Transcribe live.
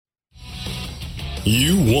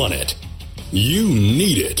You want it. You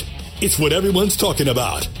need it. It's what everyone's talking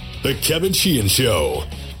about. The Kevin Sheehan Show.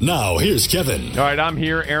 Now, here's Kevin. All right, I'm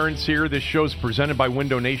here. Aaron's here. This show's presented by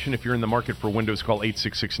Window Nation. If you're in the market for windows, call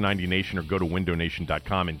 866-90Nation or go to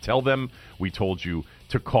windownation.com and tell them we told you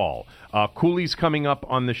to call. Cooley's coming up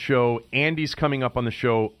on the show. Andy's coming up on the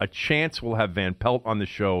show. A chance we'll have Van Pelt on the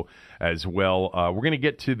show as well. We're going to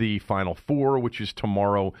get to the Final Four, which is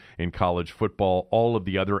tomorrow in college football, all of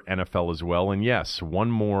the other NFL as well. And yes, one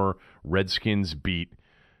more Redskins beat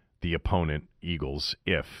the opponent, Eagles,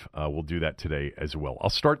 if we'll do that today as well.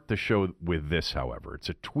 I'll start the show with this, however. It's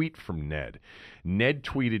a tweet from Ned. Ned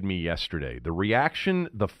tweeted me yesterday. The reaction,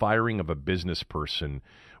 the firing of a business person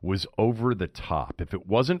was over the top. If it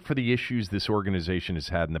wasn't for the issues this organization has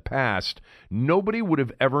had in the past, nobody would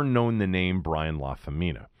have ever known the name Brian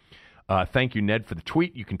LaFemina. Thank you, Ned, for the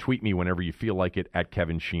tweet. You can tweet me whenever you feel like it at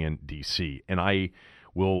Kevin Sheehan, DC. And I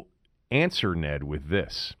will answer Ned with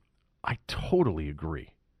this. I totally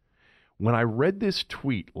agree. When I read this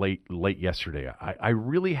tweet late yesterday, I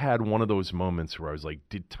really had one of those moments where I was like,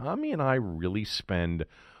 did Tommy and I really spend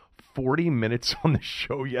 40 minutes on the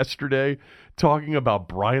show yesterday talking about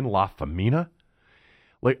Brian LaFemina?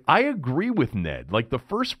 Like, I agree with Ned. Like, the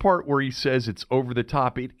first part where he says it's over the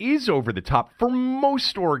top, it is over the top for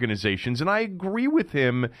most organizations. And I agree with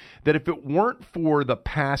him that if it weren't for the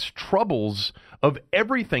past troubles of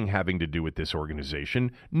everything having to do with this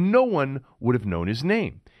organization, no one would have known his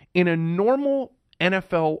name. In a normal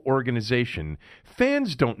NFL organization,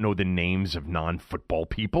 fans don't know the names of non-football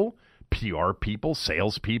people, PR people,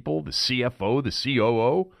 salespeople, the CFO, the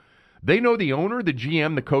COO. They know the owner, the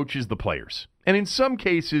GM, the coaches, the players. And in some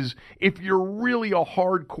cases, if you're really a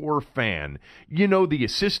hardcore fan, you know the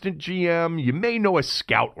assistant GM, you may know a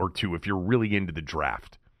scout or two if you're really into the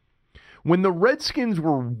draft. When the Redskins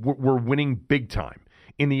were winning big time,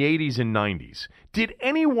 in the 80s and 90s, did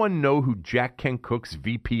anyone know who Jack Kent Cooke's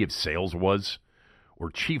VP of sales was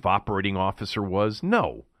or chief operating officer was?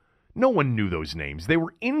 No. No one knew those names. They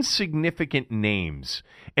were insignificant names,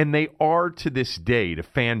 and they are to this day to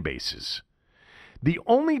fan bases. The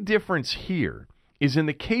only difference here is in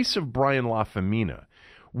the case of Brian LaFemina,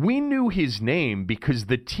 we knew his name because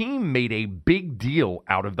the team made a big deal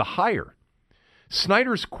out of the hire.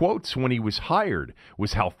 Snyder's quotes when he was hired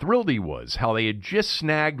was how thrilled he was, how they had just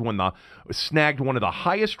snagged one of the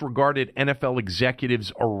highest regarded NFL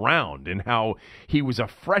executives around, and how he was a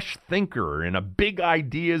fresh thinker and a big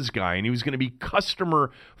ideas guy, and he was going to be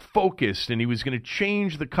customer focused, and he was going to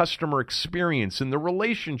change the customer experience and the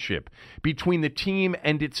relationship between the team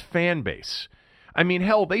and its fan base. I mean,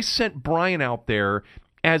 hell, they sent Brian out there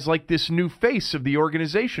as like this new face of the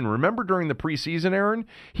organization. Remember during the preseason, Aaron?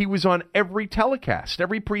 He was on every telecast,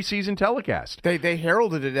 every preseason telecast. They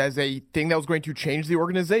heralded it as a thing that was going to change the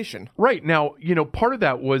organization. Right. Now, you know, part of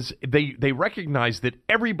that was they recognized that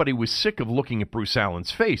everybody was sick of looking at Bruce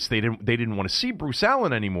Allen's face. They didn't want to see Bruce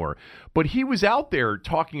Allen anymore. But he was out there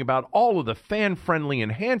talking about all of the fan-friendly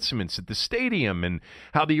enhancements at the stadium and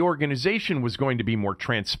how the organization was going to be more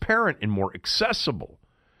transparent and more accessible.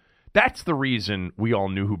 That's the reason we all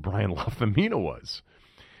knew who Brian LaFemina was.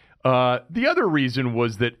 The other reason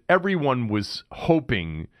was that everyone was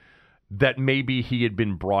hoping that maybe he had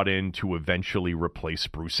been brought in to eventually replace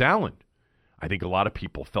Bruce Allen. I think a lot of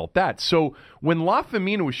people felt that. So when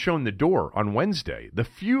LaFemina was shown the door on Wednesday, the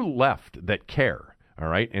few left that care, all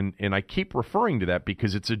right, and I keep referring to that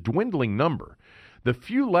because it's a dwindling number, the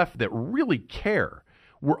few left that really care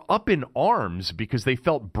were up in arms because they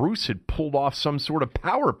felt Bruce had pulled off some sort of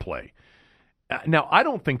power play. Now, I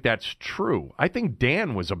don't think that's true. I think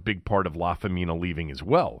Dan was a big part of LaFemina leaving as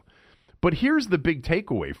well. But here's the big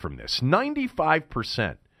takeaway from this.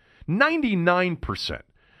 95%, 99%,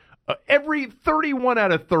 every 31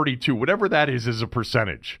 out of 32, whatever that is a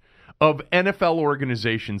percentage, of NFL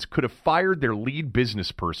organizations could have fired their lead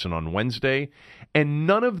business person on Wednesday, and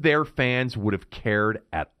none of their fans would have cared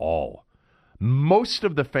at all. Most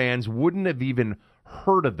of the fans wouldn't have even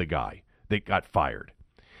heard of the guy that got fired.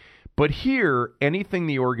 But here, anything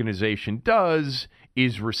the organization does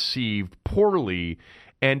is received poorly,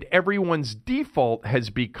 and everyone's default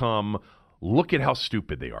has become, look at how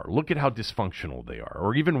stupid they are, look at how dysfunctional they are,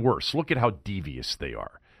 or even worse, look at how devious they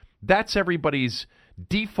are. That's everybody's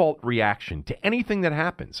default reaction to anything that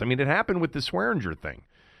happens. I mean, it happened with the Swearinger thing.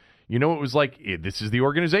 You know, it was like, this is the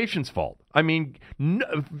organization's fault. I mean,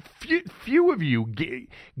 few of you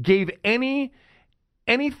gave any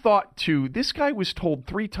thought to, this guy was told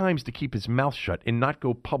 3 times to keep his mouth shut and not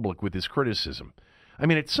go public with his criticism. I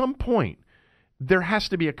mean, at some point, there has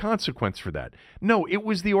to be a consequence for that. No, it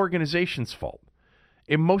was the organization's fault.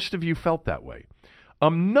 And most of you felt that way.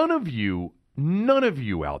 None of you none of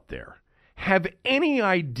you out there have any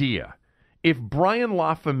idea if Brian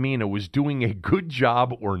Lafemina was doing a good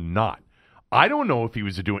job or not. I don't know if he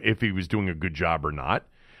was doing a good job or not.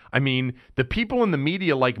 I mean, the people in the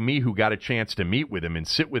media like me who got a chance to meet with him and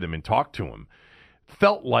sit with him and talk to him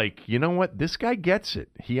felt like, you know what, this guy gets it.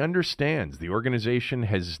 He understands. The organization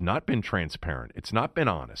has not been transparent. It's not been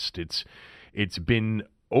honest. It's been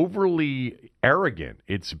overly arrogant.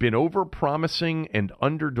 It's been over-promising and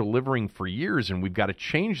under-delivering for years, and we've got to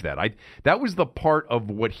change that. That was the part of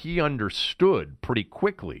what he understood pretty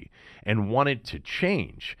quickly and wanted to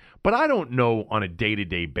change. But I don't know on a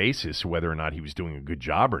day-to-day basis whether or not he was doing a good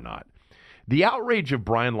job or not. The outrage of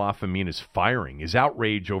Brian Lafemina's firing is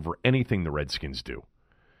outrage over anything the Redskins do.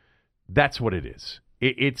 That's what it is.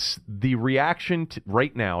 It's the reaction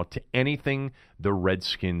right now to anything the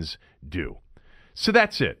Redskins do. So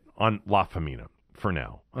that's it on Lafemina for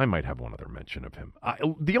now. I might have one other mention of him.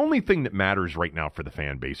 The only thing that matters right now for the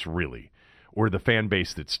fan base, really, or the fan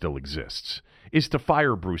base that still exists, is to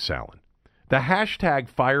fire Bruce Allen. The hashtag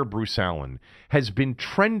Fire Bruce Allen has been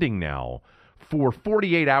trending now for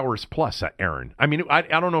 48 hours plus, Aaron. I mean, I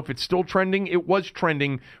don't know if it's still trending. It was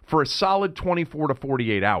trending for a solid 24 to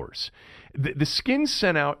 48 hours. The Skins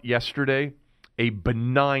sent out yesterday a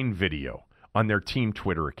benign video on their team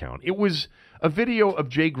Twitter account. It was a video of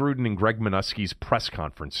Jay Gruden and Greg Minuski's press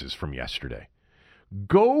conferences from yesterday.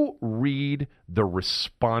 Go read the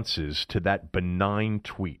responses to that benign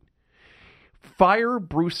tweet. Fire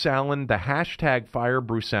Bruce Allen, the hashtag Fire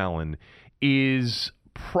Bruce Allen, is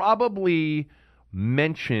probably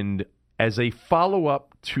mentioned as a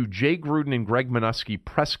follow-up to Jay Gruden and Greg Minuski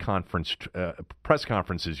press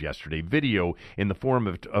conferences yesterday, video in the form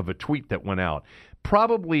of a tweet that went out.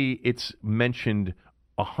 Probably it's mentioned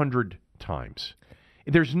 100 times.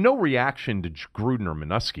 There's no reaction to Gruden or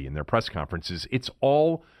Minuski in their press conferences. It's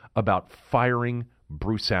all about firing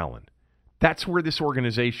Bruce Allen. That's where this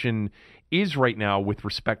organization is right now with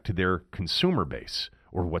respect to their consumer base,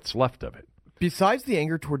 or what's left of it. Besides the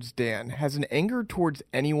anger towards Dan, has an anger towards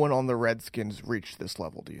anyone on the Redskins reached this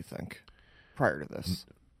level, do you think, prior to this?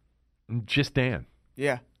 Just Dan.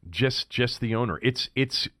 Yeah. Just the owner. It's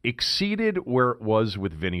exceeded where it was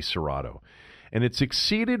with Vinny Serrato. And it's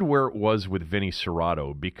exceeded where it was with Vinny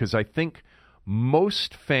Serrato because I think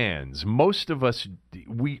most fans, most of us,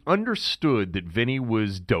 we understood that Vinny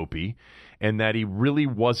was dopey and that he really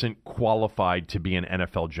wasn't qualified to be an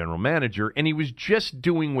NFL general manager, and he was just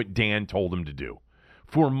doing what Dan told him to do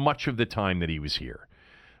for much of the time that he was here.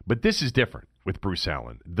 But this is different with Bruce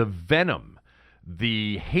Allen. The venom,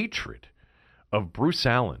 the hatred of Bruce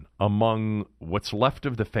Allen among what's left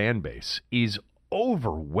of the fan base is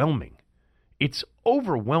overwhelming. It's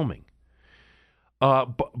overwhelming.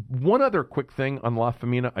 But one other quick thing on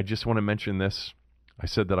Lafemina, I just want to mention this. I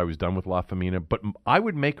said that I was done with Lafemina, but I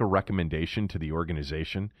would make a recommendation to the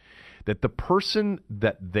organization that the person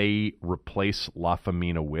that they replace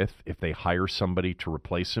Lafemina with, if they hire somebody to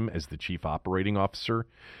replace him as the chief operating officer,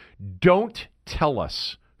 don't tell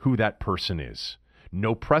us who that person is.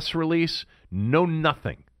 No press release, no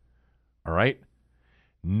nothing. All right?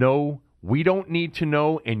 No, we don't need to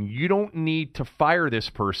know, and you don't need to fire this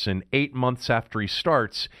person 8 months after he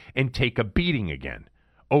starts and take a beating again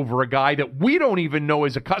over a guy that we don't even know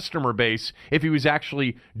as a customer base if he was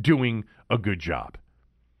actually doing a good job.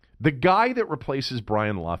 The guy that replaces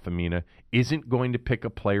Brian Lafemina isn't going to pick a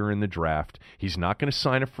player in the draft. He's not going to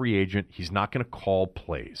sign a free agent. He's not going to call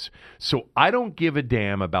plays. So I don't give a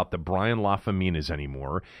damn about the Brian Lafeminas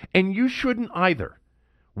anymore, and you shouldn't either.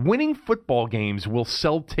 Winning football games will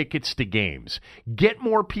sell tickets to games, get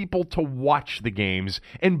more people to watch the games,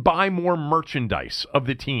 and buy more merchandise of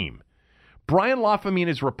the team. Brian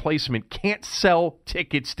Lafemina's replacement can't sell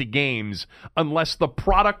tickets to games unless the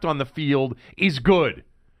product on the field is good.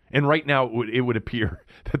 And right now, it would appear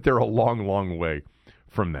that they're a long, long way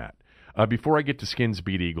from that. Before I get to Skins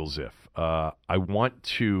Beat Eagles I want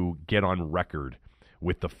to get on record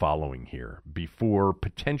with the following here before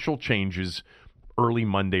potential changes early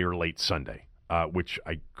Monday or late Sunday, which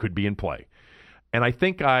I could be in play. And I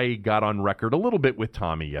think I got on record a little bit with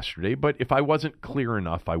Tommy yesterday, but if I wasn't clear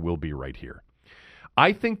enough, I will be right here.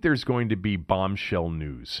 I think there's going to be bombshell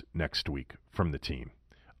news next week from the team.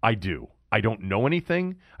 I do. I don't know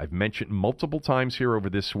anything. I've mentioned multiple times here over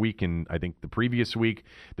this week and I think the previous week,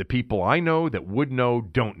 the people I know that would know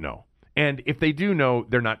don't know. And if they do know,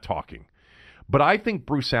 they're not talking. But I think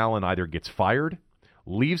Bruce Allen either gets fired,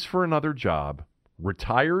 leaves for another job,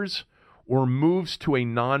 retires, or moves to a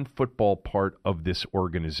non-football part of this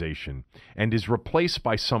organization and is replaced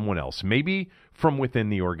by someone else, maybe from within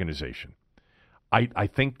the organization. I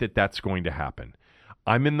think that that's going to happen.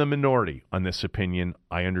 I'm in the minority on this opinion.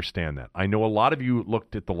 I understand that. I know a lot of you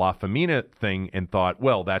looked at the La Femina thing and thought,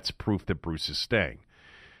 well, that's proof that Bruce is staying.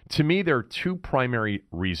 To me, there are two primary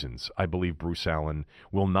reasons I believe Bruce Allen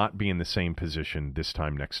will not be in the same position this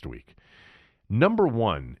time next week. Number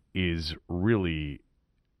one is really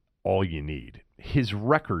all you need. His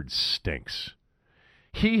record stinks.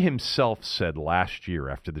 He himself said last year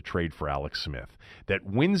after the trade for Alex Smith that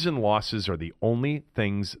wins and losses are the only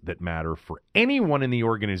things that matter for anyone in the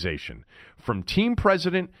organization, from team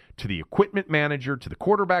president to the equipment manager to the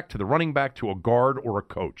quarterback to the running back to a guard or a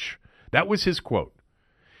coach. That was his quote.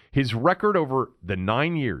 His record over the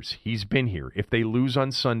 9 years he's been here, if they lose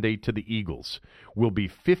on Sunday to the Eagles, will be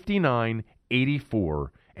 59,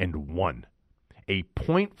 84, and 1. A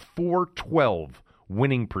 .412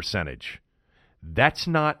 winning percentage. That's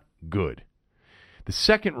not good. The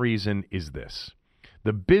second reason is this.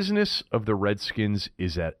 The business of the Redskins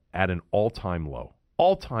is at an all-time low.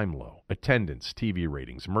 All-time low. Attendance, TV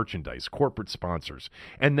ratings, merchandise, corporate sponsors.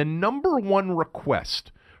 And the number one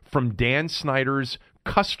request from Dan Snyder's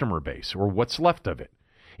customer base, or what's left of it,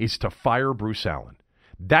 is to fire Bruce Allen.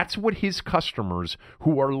 That's what his customers,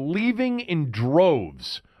 who are leaving in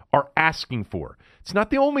droves, are asking for. It's not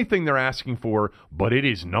the only thing they're asking for, but it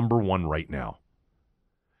is number one right now.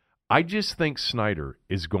 I just think Snyder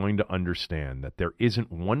is going to understand that there isn't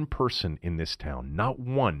one person in this town, not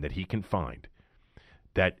one that he can find,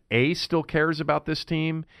 that A, still cares about this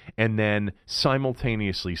team, and then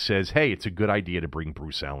simultaneously says, hey, it's a good idea to bring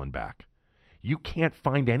Bruce Allen back. You can't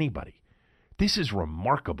find anybody. This is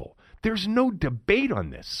remarkable. There's no debate on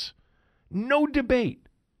this. No debate.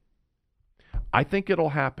 I think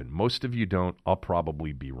it'll happen. Most of you don't. I'll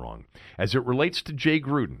probably be wrong. As it relates to Jay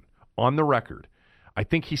Gruden, on the record, I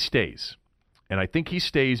think he stays. And I think he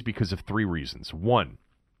stays because of three reasons. One,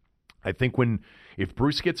 I think if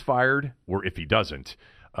Bruce gets fired, or if he doesn't,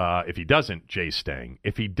 Jay's staying.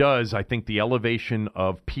 If he does, I think the elevation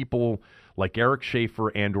of people like Eric Schaefer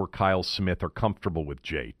and or Kyle Smith are comfortable with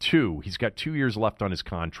Jay. Two, he's got 2 years left on his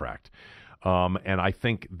contract. And I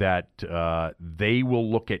think that they will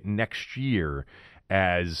look at next year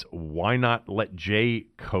as, why not let Jay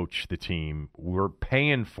coach the team? We're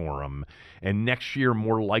paying for him. And next year,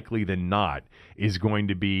 more likely than not, is going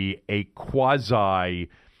to be a quasi,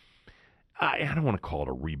 I don't want to call it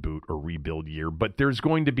a reboot or rebuild year, but there's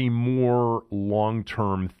going to be more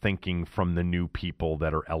long-term thinking from the new people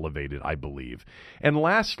that are elevated, I believe. And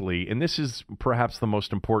lastly, and this is perhaps the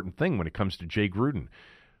most important thing when it comes to Jay Gruden,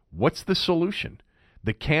 what's the solution?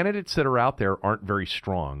 The candidates that are out there aren't very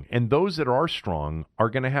strong, and those that are strong are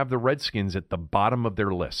going to have the Redskins at the bottom of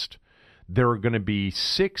their list. There are going to be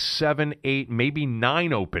 6, 7, 8, maybe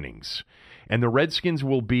 9 openings, and the Redskins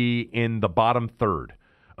will be in the bottom third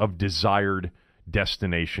of desired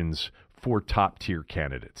destinations for top-tier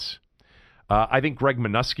candidates. I think Greg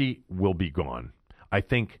Minuski will be gone. I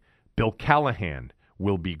think Bill Callahan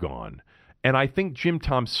will be gone. And I think Jim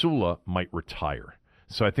Tomsula might retire.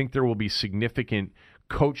 So I think there will be significant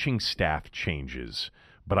coaching staff changes,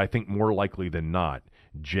 but I think more likely than not,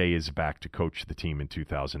 Jay is back to coach the team in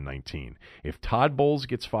 2019. If Todd Bowles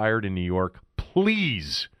gets fired in New York,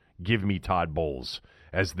 please give me Todd Bowles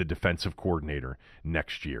as the defensive coordinator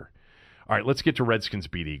next year. All right, let's get to Redskins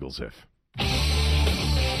beat Eagles if.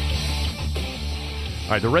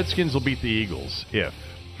 All right, the Redskins will beat the Eagles if.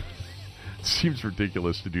 It seems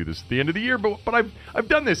ridiculous to do this at the end of the year, but I've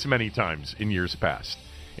done this many times in years past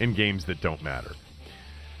in games that don't matter.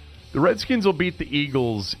 The Redskins will beat the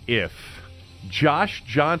Eagles if Josh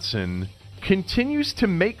Johnson continues to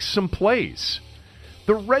make some plays.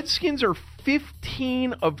 The Redskins are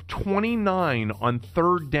 15 of 29 on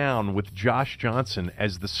third down with Josh Johnson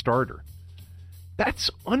as the starter. That's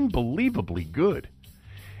unbelievably good.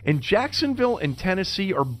 And Jacksonville and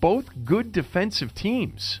Tennessee are both good defensive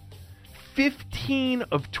teams. 15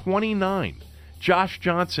 of 29. Josh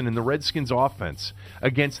Johnson and the Redskins offense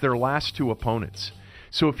against their last two opponents.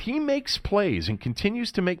 So if he makes plays and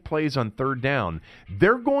continues to make plays on third down,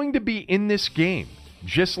 they're going to be in this game,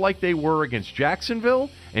 just like they were against Jacksonville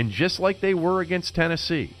and just like they were against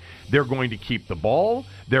Tennessee. They're going to keep the ball,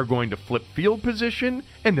 they're going to flip field position,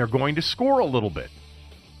 and they're going to score a little bit.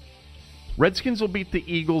 Redskins will beat the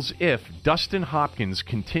Eagles if Dustin Hopkins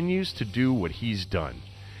continues to do what he's done.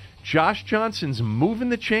 Josh Johnson's moving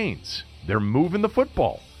the chains. They're moving the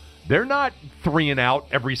football. They're not 3 and out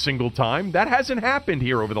every single time. That hasn't happened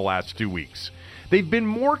here over the last 2 weeks. They've been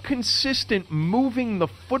more consistent moving the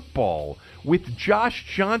football with Josh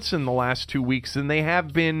Johnson the last 2 weeks than they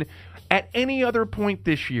have been at any other point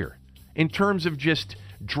this year in terms of just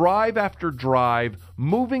drive after drive,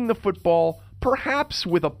 moving the football, perhaps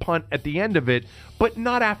with a punt at the end of it, but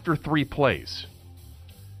not after 3 plays.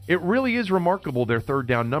 It really is remarkable, their third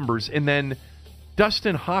down numbers. And then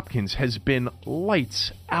Dustin Hopkins has been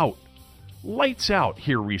lights out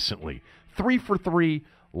here recently. 3 for 3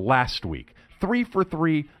 last week. 3 for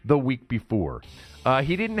 3 the week before.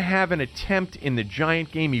 He didn't have an attempt in the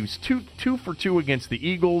Giant game. He was 2 for 2 against the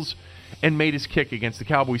Eagles and made his kick against the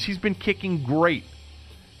Cowboys. He's been kicking great.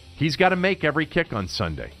 He's got to make every kick on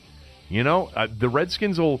Sunday. The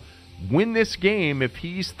Redskins will win this game if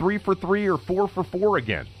he's 3 for 3 or 4 for 4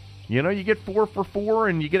 again. You get 4 for 4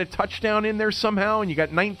 and you get a touchdown in there somehow and you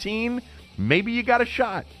got 19, maybe you got a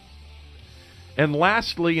shot. And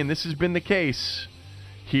lastly, and this has been the case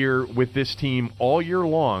here with this team all year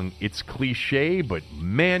long, it's cliche, but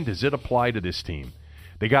man, does it apply to this team.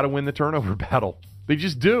 They got to win the turnover battle. They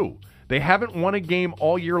just do. They haven't won a game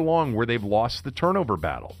all year long where they've lost the turnover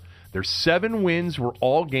battle. Their 7 wins were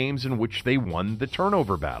all games in which they won the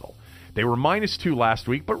turnover battle. They were -2 last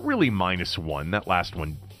week, but really -1. That last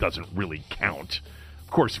one doesn't really count.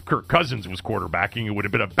 Of course, if Kirk Cousins was quarterbacking, it would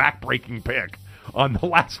have been a back-breaking pick on the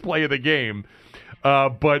last play of the game.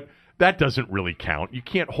 But that doesn't really count. You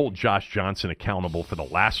can't hold Josh Johnson accountable for the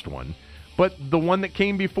last one. But the one that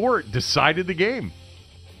came before it decided the game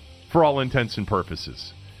for all intents and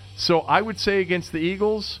purposes. So I would say against the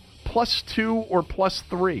Eagles, +2 or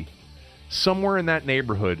 +3. Somewhere in that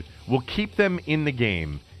neighborhood will keep them in the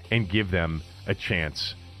game and give them a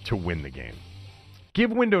chance to win the game.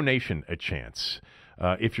 Give Window Nation a chance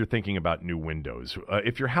if you're thinking about new windows.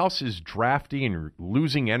 If your house is drafty and you're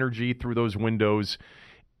losing energy through those windows,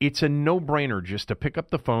 it's a no-brainer just to pick up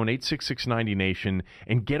the phone, 866-90-NATION,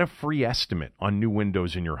 and get a free estimate on new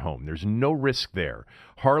windows in your home. There's no risk there.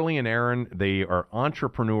 Harley and Aaron, they are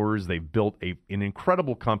entrepreneurs. They've built an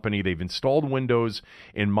incredible company. They've installed windows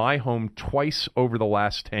in my home twice over the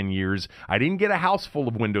last 10 years. I didn't get a house full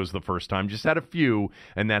of windows the first time, just had a few,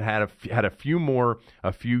 and that had a few more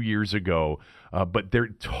a few years ago. But they're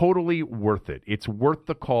totally worth it. It's worth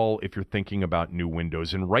the call if you're thinking about new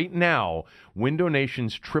windows. And right now, Window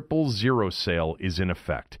Nation's 000 sale is in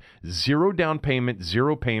effect. 0 down payment,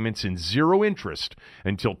 0 payments, and 0 interest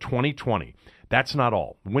until 2020. That's not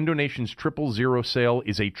all. Window Nation's 000 sale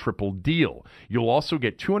is a triple deal. You'll also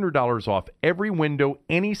get $200 off every window,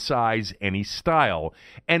 any size, any style.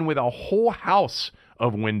 And with a whole house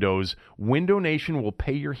of windows, Window Nation will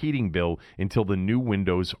pay your heating bill until the new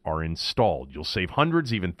windows are installed. You'll save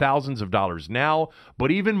hundreds, even thousands of dollars now, but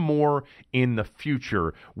even more in the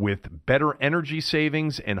future with better energy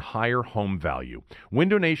savings and higher home value.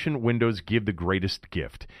 Window Nation windows give the greatest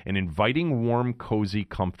gift, an inviting, warm, cozy,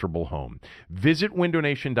 comfortable home. Visit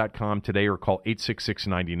windownation.com today or call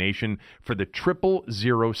 866-90-NATION for the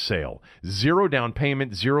 000 sale. 0 down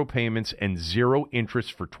payment, 0 payments, and 0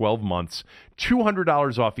 interest for 12 months.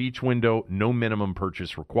 $200 off each window, no minimum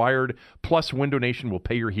purchase required. Plus, Window Nation will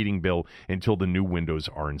pay your heating bill until the new windows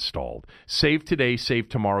are installed. Save today, save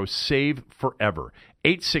tomorrow, save forever.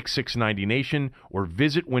 866-90-NATION or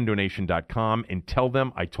visit windownation.com and tell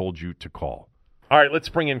them I told you to call. All right, let's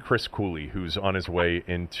bring in Chris Cooley, who's on his way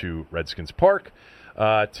into Redskins Park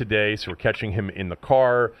today. So we're catching him in the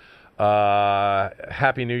car.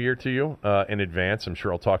 Happy New Year to you in advance. I'm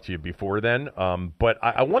sure I'll talk to you before then. But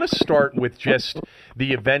I want to start with just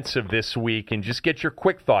the events of this week and just get your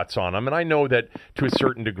quick thoughts on them. And I know that to a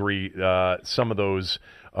certain degree, some of those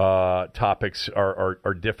topics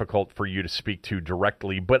are difficult for you to speak to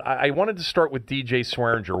directly. But I wanted to start with DJ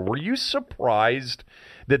Swearinger. Were you surprised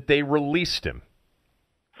that they released him?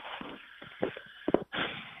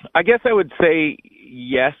 I guess I would say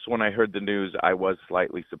yes. When I heard the news, I was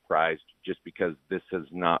slightly surprised just because this has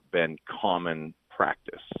not been common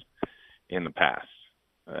practice in the past.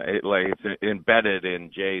 It's embedded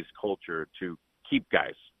in Jay's culture to keep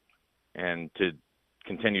guys and to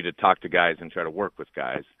continue to talk to guys and try to work with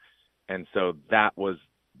guys. And so that was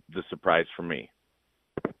the surprise for me.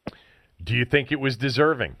 Do you think it was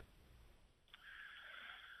deserving?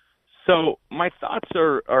 So my thoughts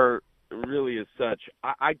are really as such.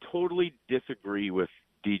 I totally disagree with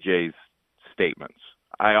DJ's statements.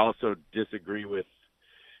 I also disagree with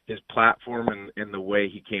his platform and the way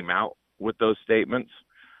he came out with those statements.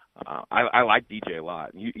 I like DJ a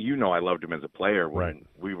lot. You know I loved him as a player when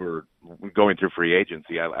we were going through free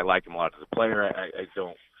agency. I like him a lot as a player. I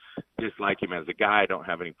don't dislike him as a guy. I don't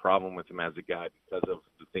have any problem with him as a guy because of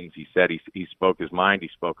the things he said. He spoke his mind. He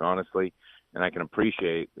spoke honestly. And I can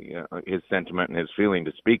appreciate his sentiment and his feeling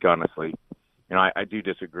to speak honestly. I do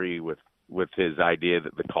disagree with his idea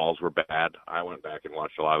that the calls were bad. I went back and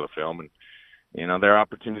watched a lot of the film, and there are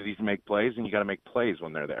opportunities to make plays, and you got to make plays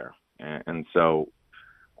when they're there. And so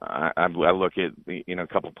I look at a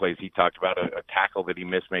couple plays he talked about, a tackle that he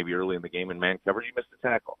missed maybe early in the game in man coverage. He missed a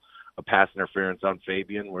tackle, a pass interference on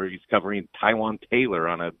Fabian where he's covering Tywan Taylor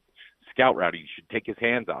on a scout route. He should take his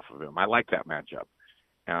hands off of him. I like that matchup.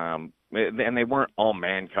 And they weren't all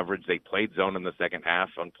man coverage. They played zone in the second half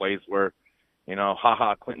on plays where,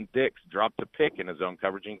 Clinton Dix dropped a pick in his zone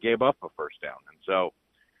coverage and gave up a first down. And so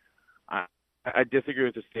I disagree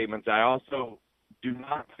with the statements. I also do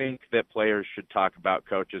not think that players should talk about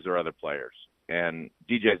coaches or other players. And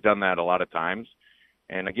DJ's done that a lot of times.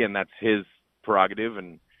 And again, that's his prerogative,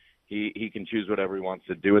 and he can choose whatever he wants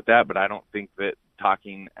to do with that. But I don't think that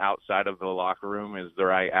talking outside of the locker room is the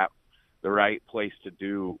right place to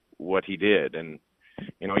do what he did. And,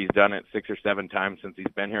 he's done it 6 or 7 times since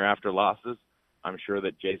he's been here after losses. I'm sure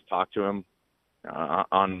that Jay's talked to him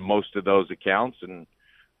on most of those accounts. And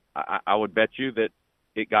I would bet you that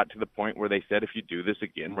it got to the point where they said, if you do this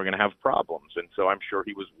again, we're going to have problems. And so I'm sure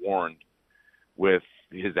he was warned with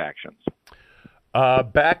his actions.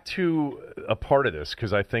 Back to a part of this,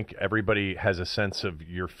 because I think everybody has a sense of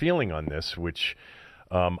your feeling on this, which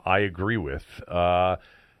I agree with. I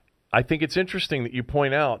think it's interesting that you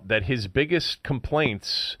point out that his biggest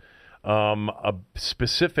complaints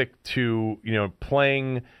specific to,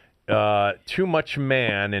 playing too much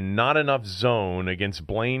man and not enough zone against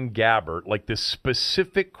Blaine Gabbert, like the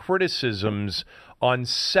specific criticisms on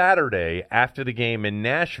Saturday after the game in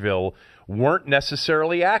Nashville weren't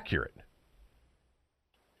necessarily accurate.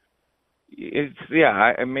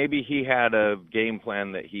 Maybe he had a game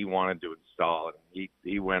plan that he wanted to install, and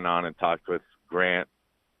he went on and talked with Grant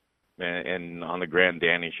and on the Grant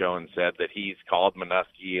Danny show and said that he's called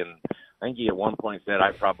Minuski, and I think he at one point said,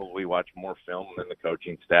 I probably watch more film than the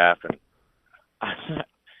coaching staff. And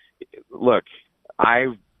look, I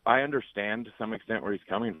understand to some extent where he's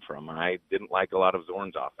coming from. I didn't like a lot of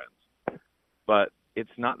Zorn's offense, but it's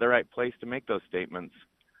not the right place to make those statements.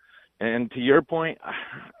 And to your point,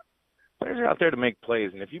 players are out there to make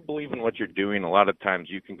plays, and if you believe in what you're doing, a lot of times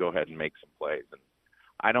you can go ahead and make some plays. And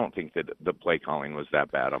I don't think that the play calling was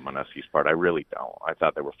that bad on Minuski's part. I really don't. I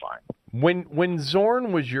thought they were fine. When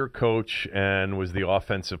Zorn was your coach and was the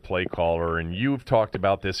offensive play caller, and you've talked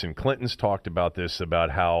about this and Clinton's talked about this,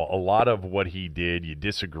 about how a lot of what he did you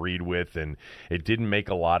disagreed with and it didn't make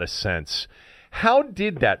a lot of sense, how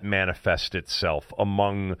did that manifest itself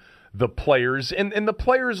among the players and the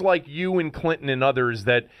players like you and Clinton and others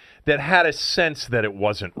that had a sense that it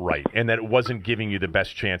wasn't right and that it wasn't giving you the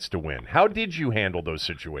best chance to win? How did you handle those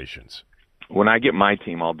situations? When I get my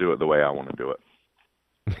team, I'll do it the way I want to do it.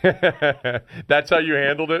 That's how you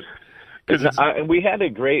handled it? And we had a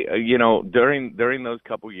great, during those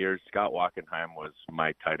couple years, Scott Wackenheim was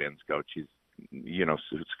my tight ends coach. He's,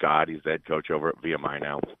 Scott, he's the head coach over at VMI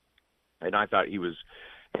now. And I thought he was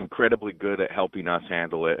incredibly good at helping us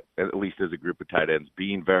handle it, at least as a group of tight ends,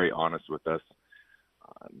 being very honest with us,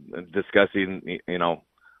 discussing,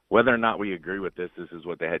 whether or not we agree with this is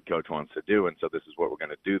what the head coach wants to do, and so this is what we're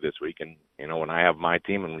going to do this week. And, when I have my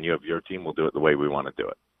team and when you have your team, we'll do it the way we want to do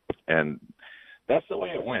it. And that's the way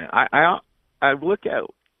it went. I look at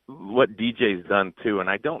what DJ's done, too, and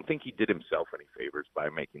I don't think he did himself any favors by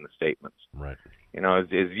making the statements. Right. As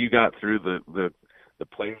you got through the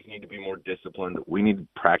players need to be more disciplined. We need to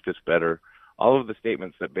practice better. All of the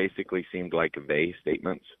statements that basically seemed like they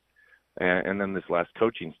statements. And then this last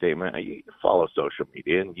coaching statement, you follow social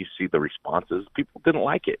media and you see the responses. People didn't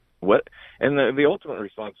like it. And the ultimate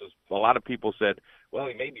response was a lot of people said, well,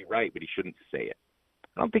 he may be right, but he shouldn't say it.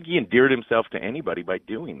 I don't think he endeared himself to anybody by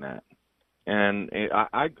doing that. And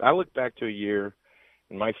I look back to a year,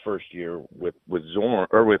 in my first year with Zorn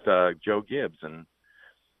or with Joe Gibbs, and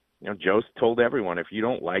Joe's told everyone, if you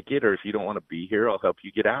don't like it or if you don't want to be here, I'll help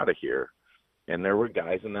you get out of here. And there were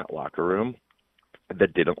guys in that locker room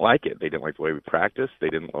that didn't like it. They didn't like the way we practiced. They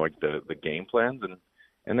didn't like the game plans,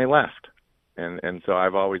 and they left. And so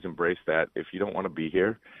I've always embraced that. If you don't want to be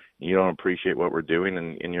here, you don't appreciate what we're doing,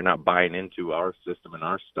 and you're not buying into our system and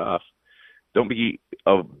our stuff,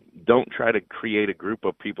 don't try to create a group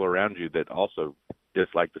of people around you that also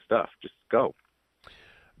dislike the stuff. Just go.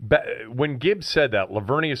 When Gibbs said that,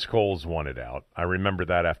 Lavernius Coles wanted out. I remember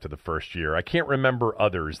that after the first year. I can't remember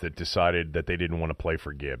others that decided that they didn't want to play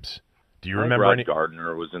for Gibbs. Do you remember Rod any?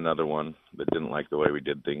 Gardner was another one that didn't like the way we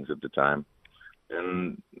did things at the time.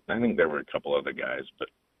 And I think there were a couple other guys, but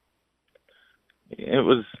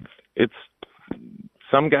it's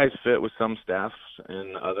some guys fit with some staffs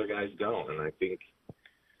and other guys don't. And I think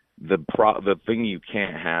the thing you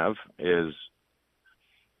can't have is,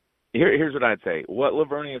 here's what I'd say. What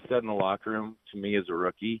Lavernius said in the locker room to me as a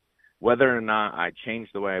rookie, whether or not I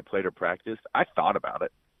changed the way I played or practiced, I thought about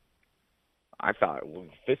it. I thought, well,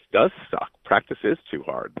 this does suck. Practice is too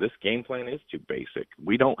hard. This game plan is too basic.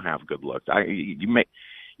 We don't have good looks.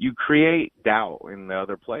 You create doubt in the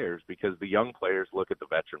other players because the young players look at the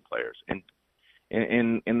veteran players. And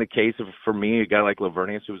in the case of, for me, a guy like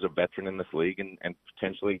Lavernius, who's a veteran in this league, and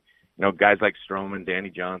potentially, guys like Stroman, Danny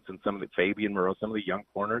Johnson, some of the Fabian Moreau, some of the young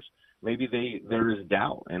corners, maybe there is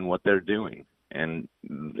doubt in what they're doing. And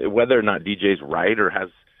whether or not DJ's right or has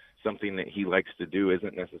something that he likes to do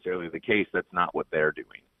isn't necessarily the case. That's not what they're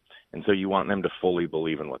doing. And so you want them to fully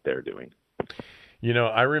believe in what they're doing.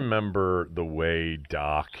 I remember the way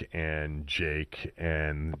Doc and Jake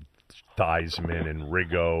and Theismann and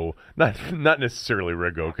Riggo, not necessarily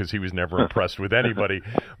Riggo because he was never impressed with anybody,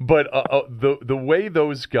 but the way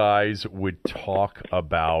those guys would talk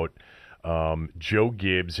about Joe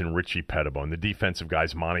Gibbs and Richie Pettibone, the defensive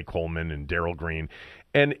guys, Monty Coleman and Darryl Green.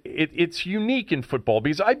 And it's unique in football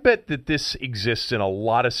because I bet that this exists in a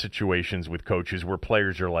lot of situations with coaches where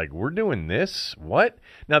players are like, we're doing this? What?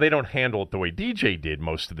 Now, they don't handle it the way DJ did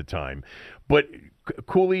most of the time. But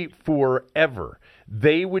Cooley, forever,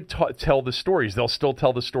 they would tell the stories. They'll still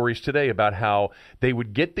tell the stories today about how they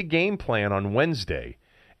would get the game plan on Wednesday,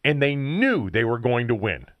 and they knew they were going to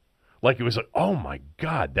win. Like it was like, oh, my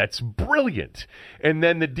God, that's brilliant. And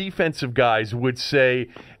then the defensive guys would say,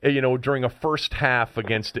 during a first half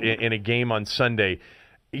in a game on Sunday,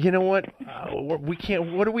 you know what, we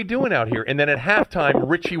can't, what are we doing out here? And then at halftime,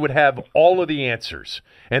 Richie would have all of the answers,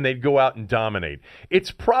 and they'd go out and dominate. It's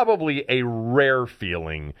probably a rare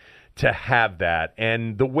feeling to have that.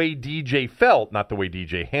 And the way DJ felt, not the way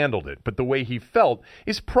DJ handled it, but the way he felt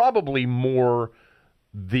is probably more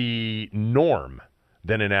the norm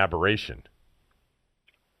than an aberration.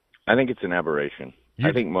 I think it's an aberration.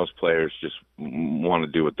 I think most players just want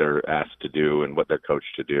to do what they're asked to do and what they're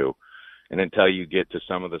coached to do. And until you get to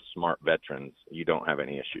some of the smart veterans, you don't have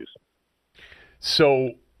any issues.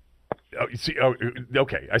 So,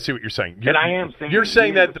 okay, I see what you're saying. And I am saying you're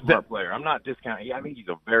saying that a smart player. I'm not discounting. Yeah, I think he's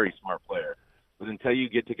a very smart player. But until you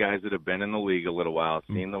get to guys that have been in the league a little while,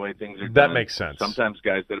 seeing the way things are done, that makes sense. Sometimes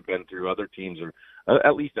guys that have been through other teams or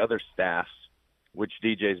at least other staffs, which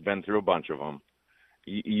DJ's been through a bunch of them,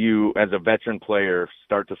 you as a veteran player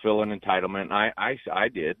start to feel an entitlement. I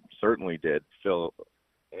certainly did feel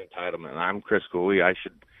an entitlement. I'm Chris Cooley. I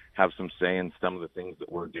should have some say in some of the things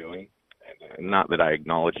that we're doing. And not that I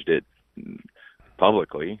acknowledged it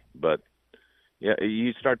publicly, but yeah,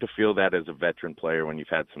 you start to feel that as a veteran player when you've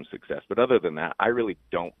had some success. But other than that, I really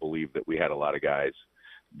don't believe that we had a lot of guys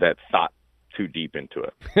that thought too deep into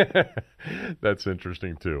it. That's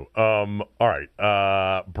interesting too. All right.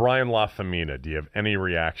 Brian LaFemina, do you have any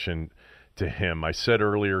reaction to him? I said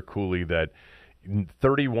earlier, Cooley, that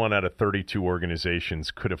 31 out of 32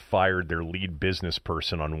 organizations could have fired their lead business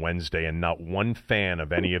person on Wednesday, and not one fan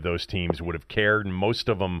of any of those teams would have cared, and most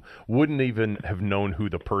of them wouldn't even have known who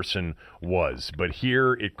the person was. But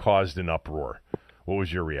here it caused an uproar. What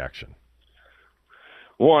was your reaction?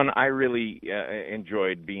 One, I really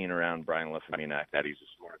enjoyed being around Brian LaFemina. I thought he's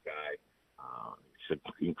a smart guy. He's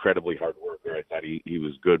an incredibly hard worker. I thought he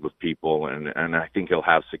was good with people, and I think he'll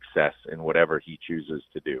have success in whatever he chooses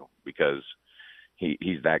to do because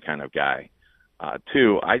he's that kind of guy.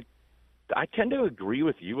 Two, I tend to agree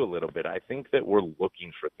with you a little bit. I think that we're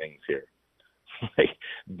looking for things here.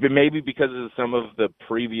 Maybe because of some of the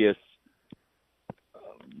previous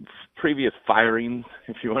firings,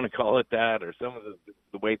 if you want to call it that, or some of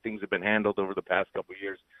the way things have been handled over the past couple of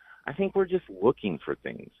years. I think we're just looking for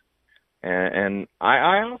things. And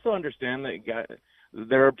I also understand that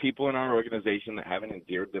there are people in our organization that haven't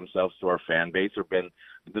endeared themselves to our fan base or been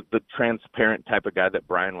the transparent type of guy that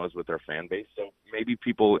Brian was with our fan base. So maybe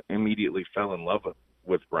people immediately fell in love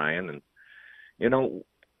with Brian. And,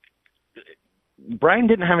 Brian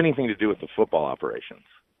didn't have anything to do with the football operations.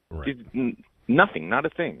 Right. Nothing, not a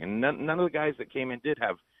thing. And none of the guys that came in did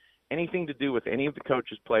have anything to do with any of the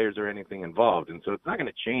coaches, players, or anything involved. And so it's not going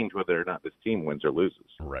to change whether or not this team wins or loses.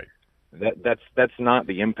 Right. That's not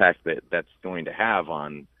the impact that's going to have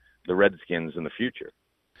on the Redskins in the future.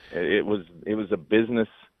 It was a business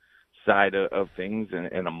side of things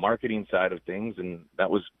and a marketing side of things, and that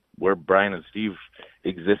was where Brian and Steve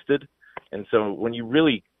existed. And so when you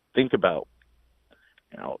really think about,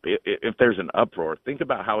 if there's an uproar, think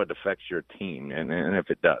about how it affects your team, and if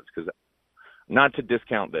it does, because not to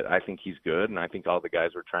discount that I think he's good, and I think all the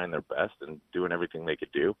guys were trying their best and doing everything they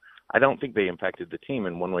could do. I don't think they impacted the team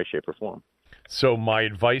in one way, shape, or form. So my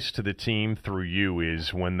advice to the team through you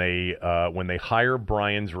is when they hire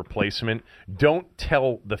Brian's replacement, don't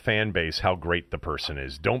tell the fan base how great the person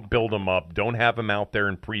is. Don't build them up. Don't have him out there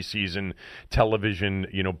in preseason television,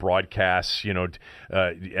 broadcasts,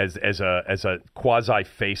 as a quasi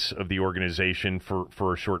face of the organization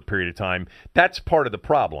for a short period of time. That's part of the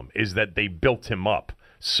problem, is that they built him up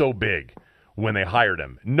so big when they hired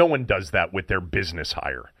him. No one does that with their business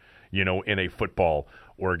hire, in a football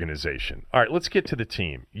organization. All right, let's get to the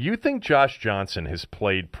team. You think Josh Johnson has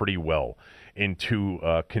played pretty well in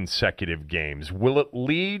 2 consecutive games. Will it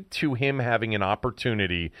lead to him having an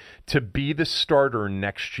opportunity to be the starter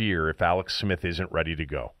next year if Alex Smith isn't ready to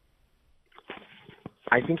go?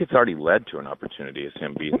 I think it's already led to an opportunity as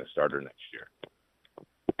him being the starter next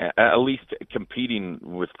year. At least competing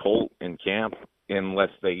with Colt in camp,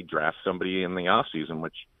 unless they draft somebody in the offseason,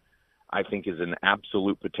 which I think is an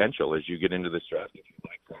absolute potential as you get into this draft. If you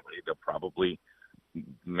like somebody, they'll probably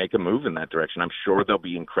make a move in that direction. I'm sure they'll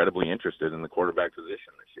be incredibly interested in the quarterback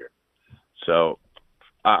position this year. So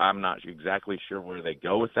I'm not exactly sure where they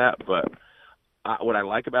go with that, but what I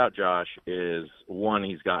like about Josh is, one,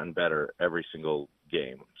 he's gotten better every single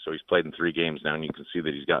game. So he's played in 3 games now, and you can see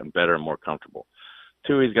that he's gotten better and more comfortable.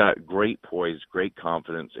 2, he's got great poise, great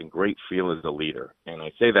confidence, and great feel as a leader. And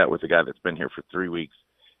I say that with a guy that's been here for 3 weeks.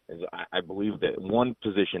 I believe that one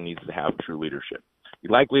position needs to have true leadership. You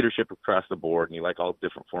like leadership across the board, and you like all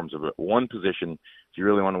different forms of it. One position, if you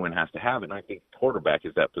really want to win, has to have it. And I think quarterback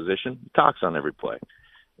is that position. He talks on every play.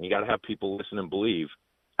 And you got to have people listen and believe.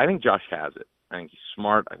 I think Josh has it. I think he's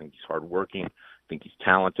smart. I think he's hardworking. I think he's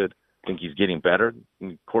talented. I think he's getting better.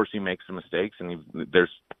 And of course, he makes some mistakes, and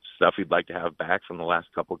there's stuff he'd like to have back from the last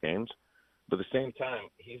couple games. But at the same time,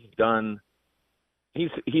 he's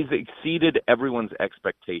exceeded everyone's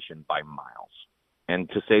expectation by miles. And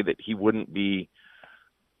to say that he wouldn't be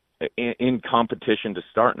in competition to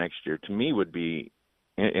start next year, to me, would be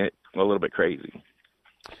a little bit crazy.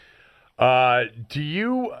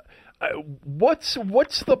 What's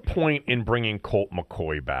the point in bringing Colt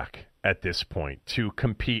McCoy back at this point to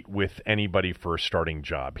compete with anybody for a starting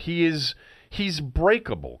job? He's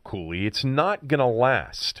breakable, Cooley. It's not going to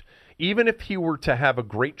last. Even if he were to have a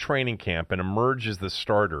great training camp and emerge as the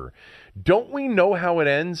starter, don't we know how it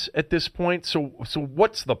ends at this point? So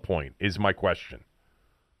what's the point, is my question.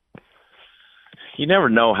 You never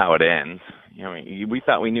know how it ends. We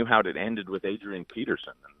thought we knew how it ended with Adrian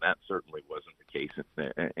Peterson, and that certainly wasn't the case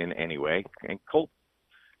in any way. And Colt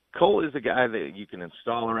is a guy that you can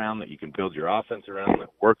install around, that you can build your offense around, that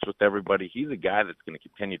works with everybody. He's a guy that's going to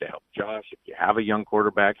continue to help Josh. If you have a young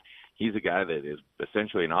quarterback, he's a guy that is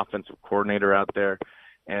essentially an offensive coordinator out there.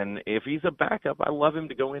 And if he's a backup, I love him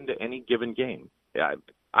to go into any given game.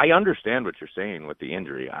 I understand what you're saying with the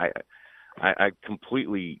injury. I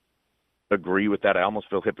completely agree with that. I almost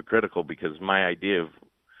feel hypocritical because my idea of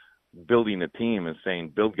building a team is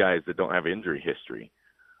saying build guys that don't have injury history.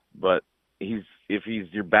 But if he's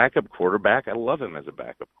your backup quarterback, I love him as a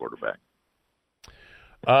backup quarterback.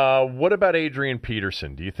 What about Adrian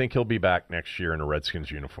Peterson? Do you think he'll be back next year in a Redskins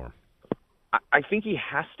uniform? I think he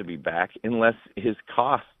has to be back unless his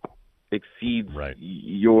cost exceeds right.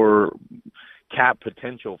 your cap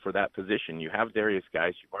potential for that position. You have Darius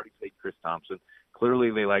Geis. You've already played Chris Thompson.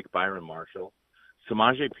 Clearly they like Byron Marshall.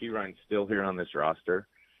 Samaje Perine's still here on this roster.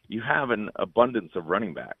 You have an abundance of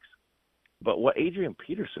running backs. But what Adrian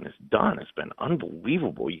Peterson has done has been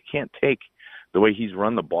unbelievable. You can't take the way he's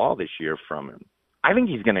run the ball this year from him. I think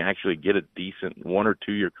he's going to actually get a decent 1 or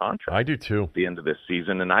 2 year contract. I do too. At the end of this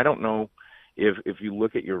season. And I don't know if you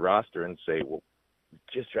look at your roster and say, well, we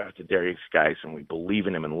just drafted Darius Geis and we believe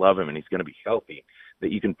in him and love him and he's going to be healthy,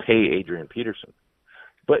 that you can pay Adrian Peterson.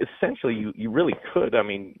 But essentially, you really could. I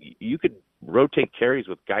mean, you could rotate carries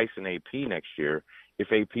with Geis and AP next year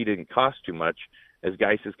if AP didn't cost too much, as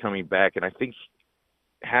Geis is coming back. And I think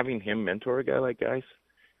having him mentor a guy like Geis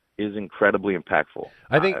is incredibly impactful.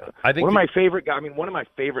 I think one of my favorite guys. One of my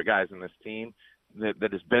favorite guys in this team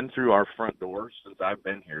that has been through our front doors since I've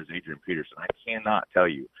been here is Adrian Peterson. I cannot tell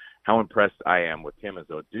you how impressed I am with him as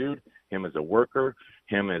a dude, him as a worker,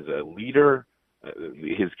 him as a leader.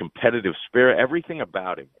 His competitive spirit, everything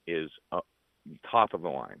about him is top of the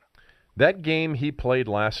line. That game he played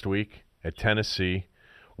last week at Tennessee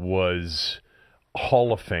was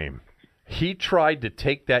Hall of Fame. He tried to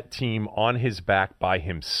take that team on his back by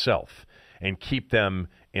himself and keep them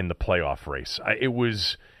in the playoff race. It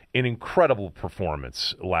was an incredible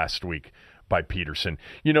performance last week by Peterson.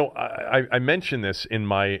 I mentioned this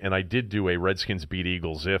and I did do a Redskins beat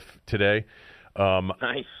Eagles if today.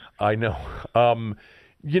 Nice. I know.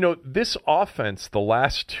 You know, this offense the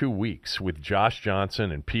last 2 weeks with Josh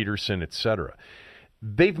Johnson and Peterson, etc.,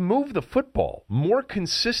 they've moved the football more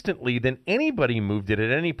consistently than anybody moved it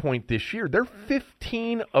at any point this year. They're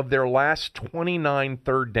 15 of their last 29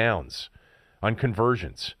 third downs on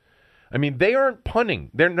conversions. I mean, they aren't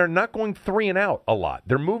punting. They're not going 3 and out a lot.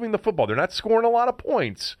 They're moving the football. They're not scoring a lot of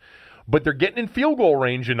points, but they're getting in field goal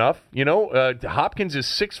range enough. You know, Hopkins is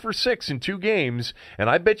 6 for 6 in 2 games, and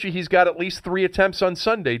I bet you he's got at least 3 attempts on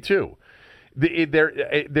Sunday too.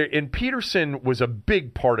 And Peterson was a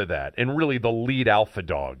big part of that, and really the lead alpha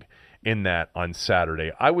dog in that on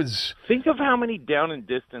Saturday. Think of how many down and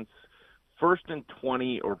distance, 1st and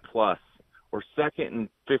 20 or plus, or 2nd and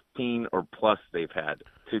 15 or plus they've had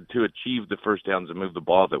to achieve the first downs and move the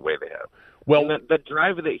ball the way they have. Well, and that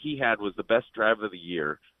drive that he had was the best drive of the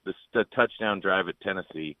year, the touchdown drive at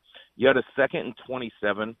Tennessee. You had a 2nd and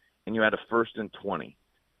 27, and you had a 1st and 20,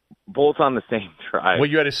 both on the same drive. Well,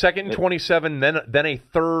 you had a 2nd and 27, then a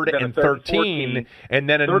 3rd and 13, and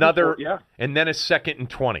then another, and then a 2nd and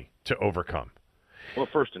 20 to overcome. Well,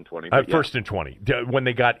 1st and 20. 1st and 20 when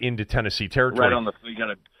they got into Tennessee territory. Right on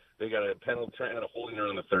they got a penalty, had a holding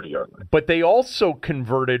around the 30-yard line. But they also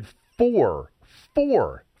converted four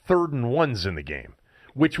 3rd and 1s in the game,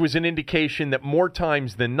 which was an indication that more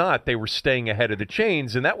times than not they were staying ahead of the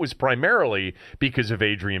chains, and that was primarily because of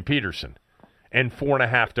Adrian Peterson and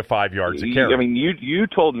 4.5 to 5 yards a carry. I mean, you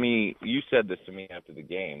told me, you said this to me after the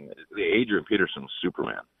game, Adrian Peterson was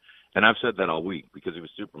Superman. And I've said that all week because he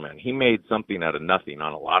was Superman. He made something out of nothing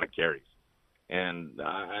on a lot of carries. And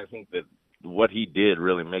I think that what he did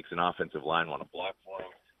really makes an offensive line want to block for him,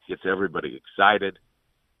 gets everybody excited.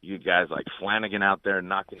 You guys like Flanagan out there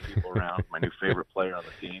knocking people around, my new favorite player on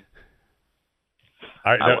the team.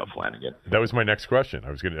 I love Flanagan. That was my next question. I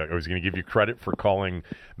was gonna give you credit for calling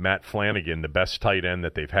Matt Flanagan the best tight end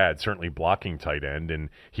that they've had, certainly blocking tight end, and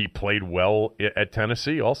he played well at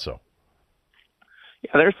Tennessee also.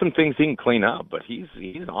 Yeah, there's some things he can clean up, but he's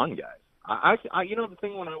on guys. I you know the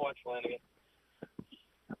thing when I watch Flanagan,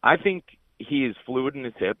 I think he is fluid in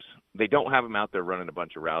his hips. They don't have him out there running a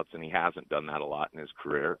bunch of routes, and he hasn't done that a lot in his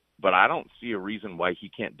career. But I don't see a reason why he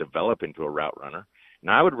can't develop into a route runner. And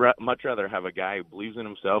I would much rather have a guy who believes in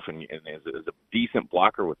himself and is a decent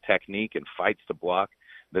blocker with technique and fights to block,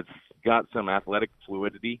 that's got some athletic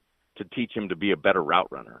fluidity to teach him to be a better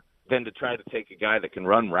route runner, than to try to take a guy that can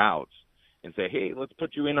run routes and say, hey, let's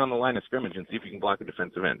put you in on the line of scrimmage and see if you can block a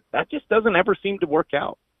defensive end. That just doesn't ever seem to work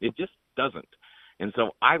out. It just doesn't. And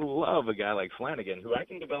so I love a guy like Flanagan who I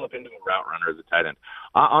can develop into a route runner as a tight end.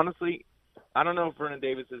 Honestly, I don't know if Vernon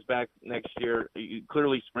Davis is back next year.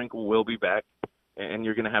 Clearly Sprinkle will be back, and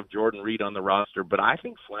you're going to have Jordan Reed on the roster. But I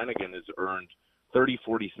think Flanagan has earned 30,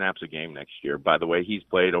 40 snaps a game next year by the way he's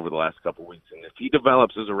played over the last couple of weeks. And if he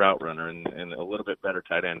develops as a route runner and a little bit better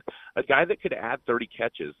tight end, a guy that could add 30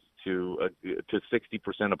 catches to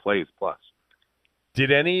 60% of plays plus. Did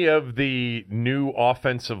any of the new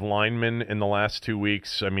offensive linemen in the last 2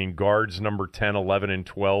 weeks, I mean, guards number 10, 11, and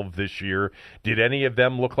 12 this year, did any of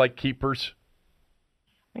them look like keepers?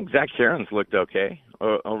 I think Zach Sharon's looked okay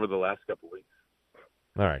over the last couple of weeks.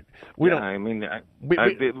 All right.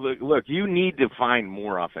 Look, you need to find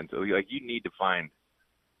more offensive. Like, you need to find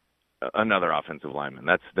another offensive lineman.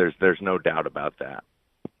 There's no doubt about that.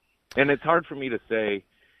 And it's hard for me to say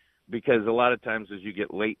because a lot of times as you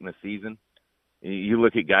get late in the season, you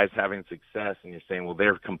look at guys having success and you're saying, well,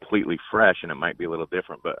 they're completely fresh and it might be a little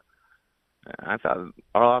different. But I thought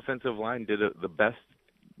our offensive line did the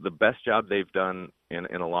best job they've done in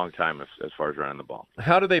a long time as far as running the ball.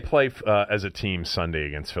 How do they play as a team Sunday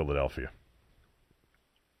against Philadelphia?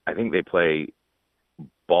 I think they play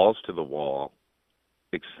balls to the wall,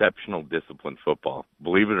 exceptional disciplined football.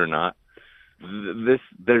 Believe it or not,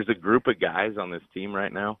 there's a group of guys on this team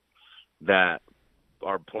right now that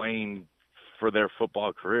are playing for their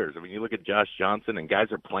football careers. I mean, you look at Josh Johnson and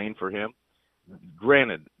guys are playing for him.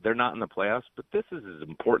 Granted, they're not in the playoffs, but this is as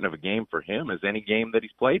important of a game for him as any game that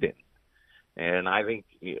he's played in. And I think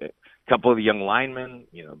a couple of the young linemen,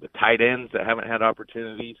 the tight ends that haven't had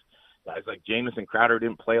opportunities, guys like Jamison Crowder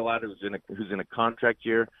didn't play a lot, who's in a contract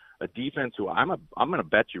year, a defense who I'm going to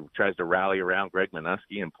bet you tries to rally around Greg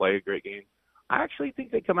Minuski and play a great game. I actually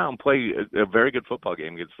think they come out and play a very good football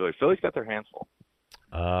game against Philly. Philly's got their hands full.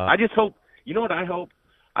 I just hope. You know what I hope?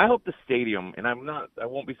 I hope the stadium, and I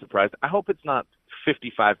won't be surprised, I hope it's not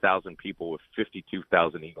 55,000 people with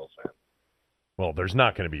 52,000 Eagles fans. Well, there's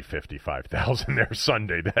not going to be 55,000 there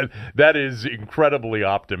Sunday. That is incredibly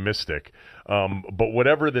optimistic. But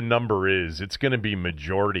whatever the number is, it's going to be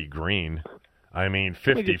majority green. I mean,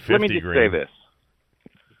 50-50 green.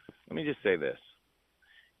 Let me just say this.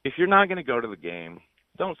 If you're not going to go to the game,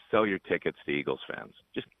 don't sell your tickets to Eagles fans.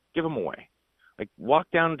 Just give them away. Like, walk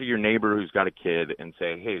down to your neighbor who's got a kid and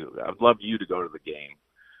say, hey, I'd love you to go to the game.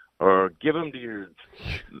 Or give them to your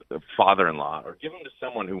father-in-law, or give them to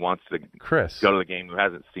someone who wants to go to the game who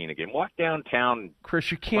hasn't seen a game. Walk downtown.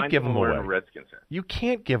 Chris, you can't give them away. Redskins. You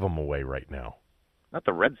can't give them away right now. Not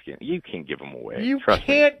the Redskins. You can't give them away. You Trust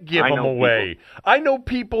can't me. give them away. I know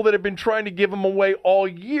people that have been trying to give them away all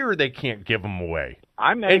year. They can't give them away.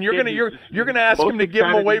 And you're gonna ask them to give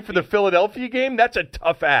them away for the Philadelphia game? That's a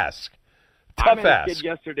tough ask. I met a kid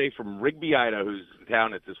yesterday from Rigby, Idaho, who's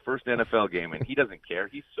down at his first NFL game, and he doesn't care.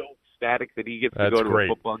 He's so ecstatic that he gets to go to a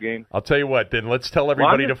football game. I'll tell you what, then let's tell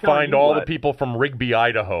everybody to find all the people from Rigby,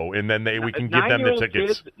 Idaho, and then we can give them the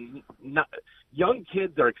tickets. Young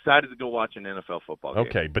kids are excited to go watch an NFL football game.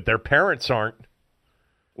 Okay, but their parents aren't.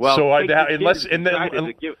 Well, so unless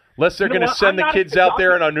they're going to send the kids out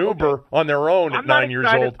there in an Uber on their own at 9 years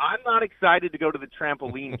old. I'm not excited to go to the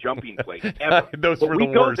trampoline jumping place ever. Those were the worst.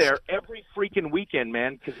 We go there every freaking weekend,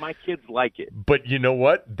 man, because my kids like it. But you know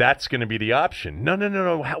what? That's going to be the option. No.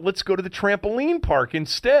 Let's go to the trampoline park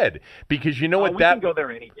instead, because you know what? We can go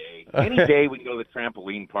there any day. Any day we can go to the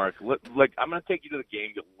trampoline park. Look, I'm going to take you to the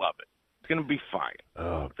game. You'll love it. It's going to be fine.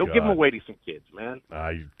 Don't give them away to some kids, man.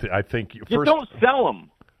 I think you don't sell them.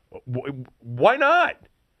 Why not?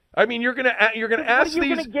 I mean, you're gonna ask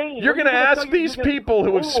these people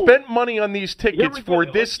who have spent money on these tickets for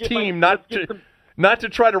this team not to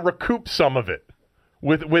try to recoup some of it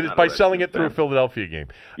by selling it through a Philadelphia game.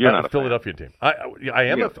 You're not a Philadelphia team. I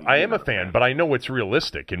am a fan, but I know it's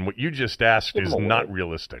realistic, and what you just asked is not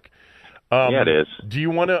realistic. Yeah, it is. Do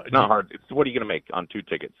you want to? It's not hard. What are you going to make on 2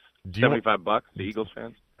 tickets? $75, the Eagles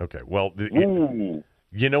fans. Okay, well.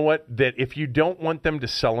 You know what? That if you don't want them to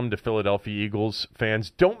sell them to Philadelphia Eagles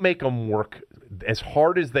fans, don't make them work as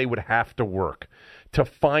hard as they would have to work to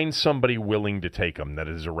find somebody willing to take them that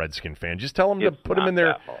is a Redskin fan. Just tell them to put them in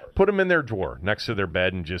their drawer next to their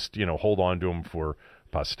bed and just hold on to them for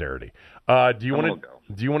posterity. Do you want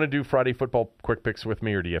to do Friday football quick picks with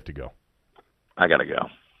me, or do you have to go? I gotta go.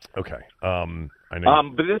 Okay. I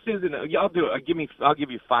know. But this isn't. I'll do it. I'll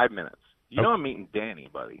give you 5 minutes. You know I'm meeting Danny,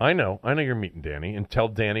 buddy. I know you're meeting Danny, and tell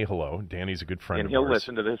Danny hello. Danny's a good friend of ours. And he'll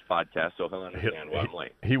listen to this podcast, so he'll understand why I'm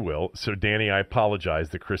late. He will. So, Danny, I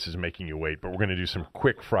apologize that Chris is making you wait, but we're going to do some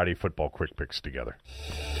quick Friday football quick picks together.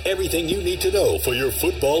 Everything you need to know for your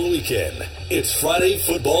football weekend. It's Friday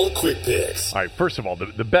Football Quick Picks. All right, first of all,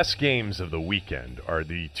 the best games of the weekend are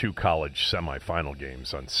the 2 college semifinal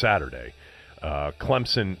games on Saturday.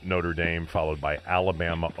 Clemson, Notre Dame, followed by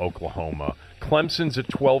Alabama, Oklahoma. Clemson's a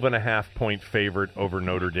 12.5-point favorite over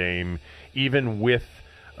Notre Dame, even with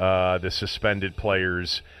the suspended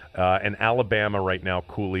players. And Alabama right now,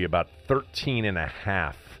 Cooley, about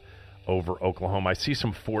 13.5 over Oklahoma. I see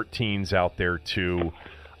some 14s out there, too.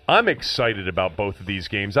 I'm excited about both of these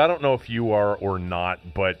games. I don't know if you are or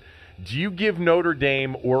not, but do you give Notre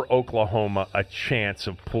Dame or Oklahoma a chance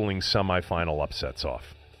of pulling semifinal upsets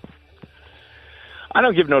off? I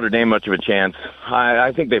don't give Notre Dame much of a chance.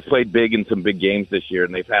 I think they've played big in some big games this year,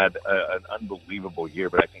 and they've had an unbelievable year,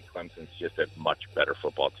 but I think Clemson's just a much better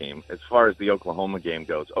football team. As far as the Oklahoma game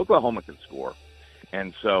goes, Oklahoma can score.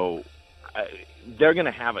 And so they're going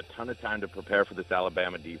to have a ton of time to prepare for this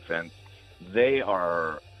Alabama defense. They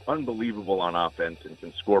are unbelievable on offense and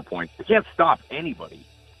can score points. They can't stop anybody.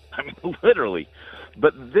 I mean, literally.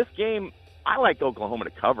 But this game, I like Oklahoma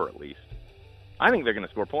to cover at least. I think they're going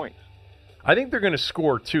to score points. I think they're going to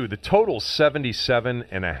score, too. The total's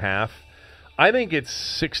 77.5. I think it's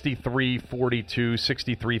 63-42,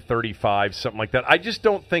 63-35, something like that. I just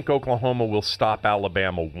don't think Oklahoma will stop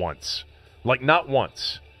Alabama once. Like, not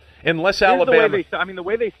once. Unless Alabama... The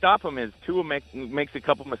way they stop them is Tua makes a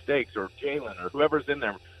couple mistakes, or Jalen, or whoever's in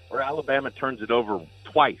there, or Alabama turns it over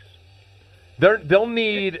twice. They'll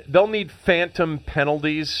need phantom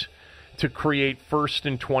penalties to create 1st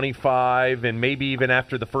and 25, and maybe even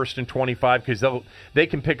after the 1st and 25, because they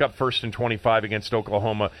can pick up 1st and 25 against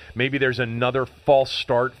Oklahoma. Maybe there's another false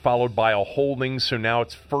start followed by a holding, so now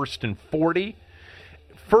it's 1st and 40.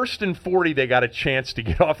 1st and 40, they got a chance to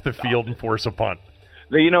get off the field and force a punt.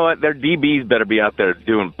 You know what? Their DBs better be out there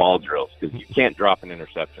doing ball drills, because you can't drop an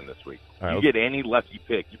interception this week. Right, you get any lefty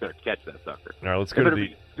pick, you better catch that sucker. All right, let's go to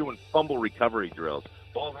be doing fumble recovery drills.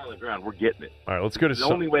 Ball on the ground, we're getting it. All right, let's go to the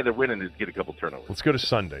only way they're winning is get a couple turnovers. Let's go to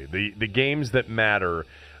Sunday. The games that matter.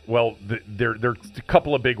 Well, there are a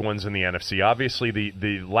couple of big ones in the NFC. Obviously,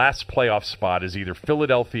 the last playoff spot is either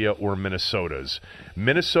Philadelphia or Minnesota's.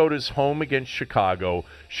 Minnesota's home against Chicago.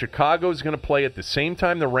 Chicago's going to play at the same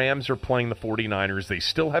time the Rams are playing the 49ers. They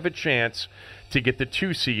still have a chance to get the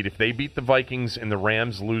 2 seed if they beat the Vikings and the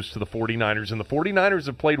Rams lose to the 49ers. And the 49ers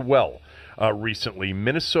have played well recently.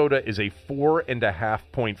 Minnesota is a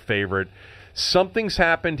 4.5-point favorite. Something's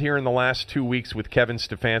happened here in the last 2 weeks with Kevin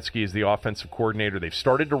Stefanski as the offensive coordinator. They've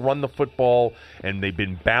started to run the football, and they've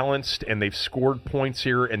been balanced, and they've scored points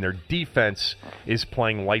here, and their defense is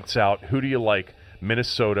playing lights out. Who do you like,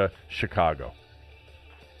 Minnesota, Chicago?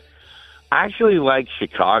 I actually like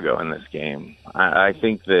Chicago in this game. I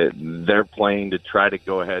think that they're playing to try to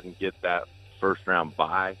go ahead and get that first-round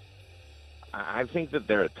bye. I think that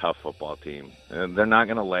they're a tough football team, and they're not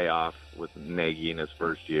going to lay off with Nagy in his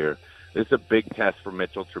first year. This is a big test for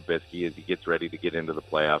Mitchell Trubisky as he gets ready to get into the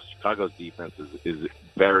playoffs. Chicago's defense is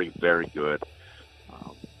very, very good.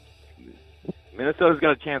 Minnesota's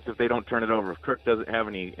got a chance if they don't turn it over. If Kirk doesn't have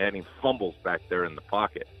any fumbles back there in the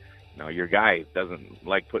pocket. You know, your guy doesn't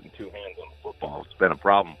like putting two hands on the football. It's been a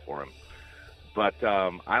problem for him. But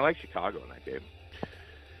I like Chicago in that game.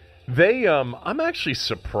 I'm actually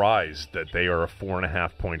surprised that they are a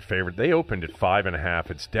 4.5-point favorite. They opened at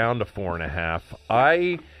 5.5. It's down to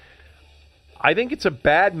 4.5. I think it's a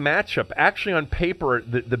bad matchup. Actually, on paper,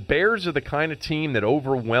 the Bears are the kind of team that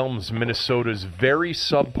overwhelms Minnesota's very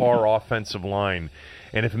subpar offensive line.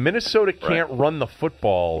 And if Minnesota can't run the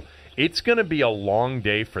football, it's going to be a long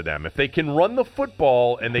day for them. If they can run the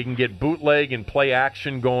football and they can get bootleg and play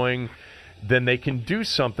action going, then they can do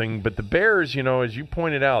something. But the Bears, as you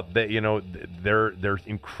pointed out, they're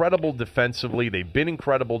incredible defensively. They've been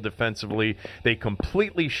incredible defensively. They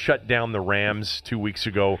completely shut down the Rams 2 weeks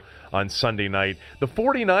ago on Sunday night. The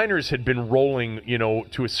 49ers had been rolling,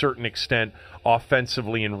 to a certain extent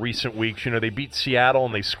offensively in recent weeks. They beat Seattle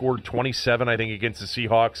and they scored 27, I think, against the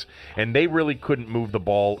Seahawks, and they really couldn't move the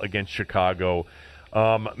ball against Chicago.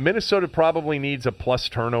 Minnesota probably needs a plus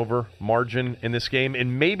turnover margin in this game,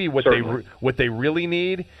 and maybe what they really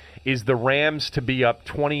need is the Rams to be up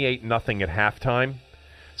 28-0 at halftime,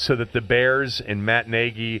 so that the Bears and Matt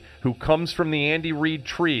Nagy, who comes from the Andy Reid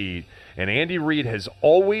tree, and Andy Reid has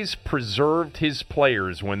always preserved his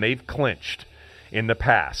players when they've clinched in the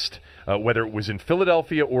past, whether it was in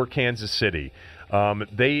Philadelphia or Kansas City.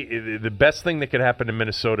 The best thing that could happen to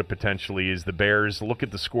Minnesota potentially is the Bears look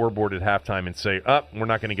at the scoreboard at halftime and say, we're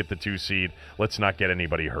not going to get the 2 seed. Let's not get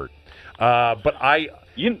anybody hurt.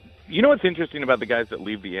 You know what's interesting about the guys that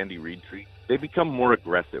leave the Andy Reid tree? They become more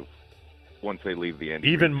aggressive once they leave the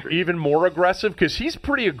Andy Reid tree. Even more aggressive? Because he's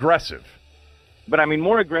pretty aggressive. But, I mean,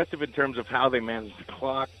 more aggressive in terms of how they manage the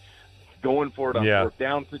clock, going for it on fourth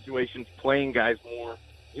down situations, playing guys more.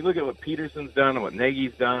 You look at what Peterson's done and what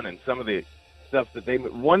Nagy's done and some of the stuff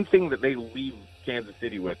that one thing that they leave Kansas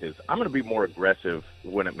City with is, I'm going to be more aggressive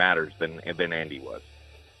when it matters than Andy was.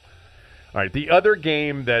 All right, the other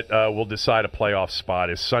game that will decide a playoff spot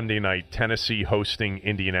is Sunday night, Tennessee hosting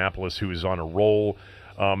Indianapolis, who is on a roll.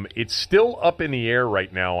 It's still up in the air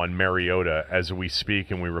right now on Mariota as we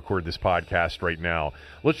speak and we record this podcast right now.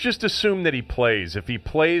 Let's just assume that he plays. If he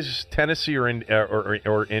plays Tennessee or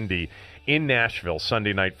Indy in Nashville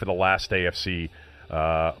Sunday night for the last AFC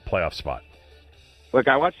playoff spot. Look,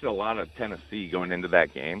 I watched a lot of Tennessee going into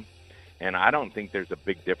that game, and I don't think there's a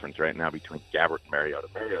big difference right now between Gabbert and Mariota.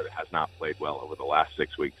 Mariota has not played well over the last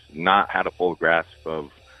 6 weeks, not had a full grasp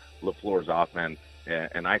of LaFleur's offense,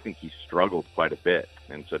 and I think he's struggled quite a bit.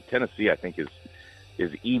 And so Tennessee, I think,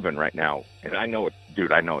 is even right now. And I know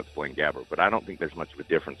it's Blaine Gabbert, but I don't think there's much of a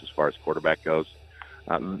difference as far as quarterback goes.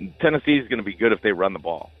 Tennessee is going to be good if they run the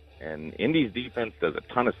ball. And Indy's defense does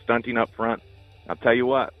a ton of stunting up front. I'll tell you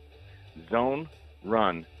what, zone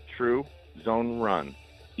run, true zone run,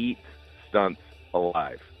 eats stunts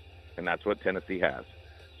alive. And that's what Tennessee has.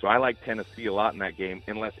 So I like Tennessee a lot in that game,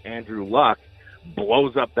 unless Andrew Luck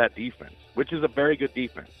blows up that defense, which is a very good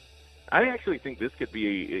defense. I actually think this could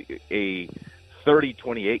be a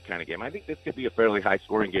 30-28 kind of game. I think this could be a fairly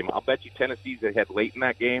high-scoring game. I'll bet you Tennessee's ahead late in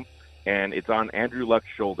that game, and it's on Andrew Luck's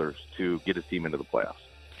shoulders to get his team into the playoffs.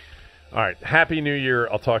 All right. Happy New Year.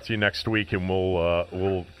 I'll talk to you next week, and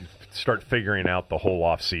we'll start figuring out the whole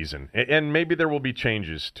off season. And maybe there will be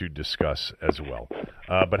changes to discuss as well.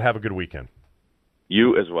 But have a good weekend.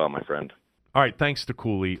 You as well, my friend. All right, thanks to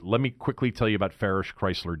Cooley. Let me quickly tell you about Farish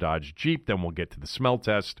Chrysler Dodge Jeep, then we'll get to the smell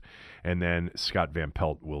test, and then Scott Van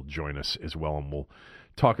Pelt will join us as well, and we'll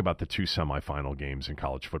talk about the two semifinal games in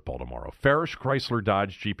college football tomorrow. Farish Chrysler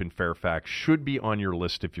Dodge Jeep in Fairfax should be on your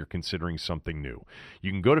list if you're considering something new.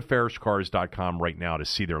 You can go to farishcars.com right now to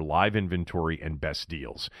see their live inventory and best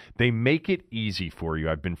deals. They make it easy for you.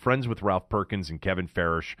 I've been friends with Ralph Perkins and Kevin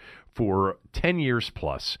Farish for 10 years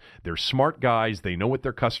plus. They're smart guys. They know what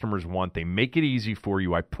their customers want. They make it easy for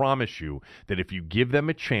you. I promise you that if you give them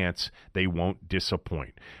a chance, they won't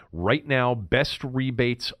disappoint. Right now, best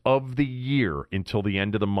rebates of the year until the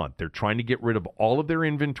end of the month. They're trying to get rid of all of their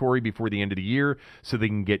inventory before the end of the year so they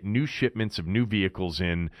can get new shipments of new vehicles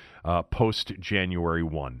in post-January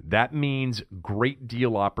 1. That means great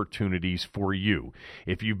deal opportunities for you.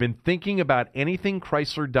 If you've been thinking about anything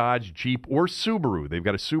Chrysler, Dodge, Jeep, or Subaru, they've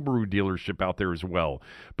got a Subaru dealership out there as well,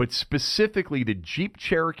 but specifically the Jeep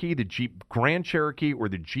Cherokee, the Jeep Grand Cherokee, or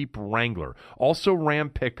the Jeep Wrangler. Also Ram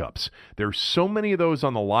pickups. There's so many of those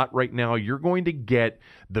on the lot right now. You're going to get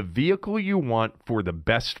the vehicle you want for the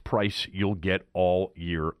best price you'll get all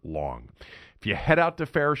year long. If you head out to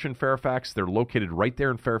Farish and Fairfax, they're located right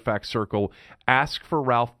there in Fairfax Circle. Ask for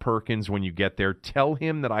Ralph Perkins when you get there. Tell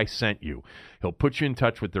him that I sent you. He'll put you in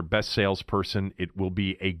touch with their best salesperson. It will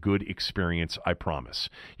be a good experience, I promise.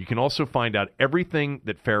 You can also find out everything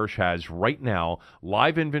that Farish has right now,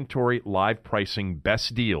 live inventory, live pricing,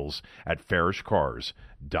 best deals at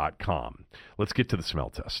farishcars.com. Let's get to the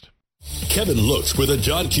smell test. Kevin looks where the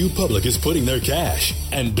John Q. public is putting their cash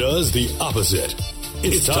and does the opposite.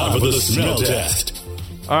 It's time for the smell test.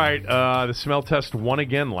 All right, the smell test won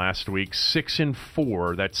again last week,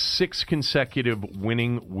 6-4. That's 6 consecutive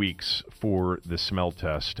winning weeks for the smell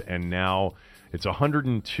test, and now it's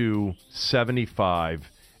 102,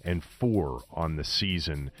 75, and 4 on the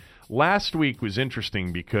season. Last week was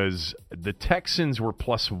interesting because the Texans were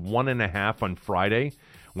plus 1.5 on Friday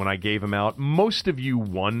when I gave them out. Most of you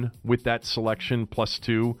won with that selection. Plus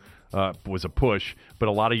 2 was a push, but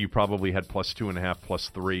a lot of you probably had plus 2.5, plus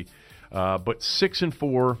 3. But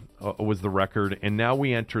 6-4 was the record, and now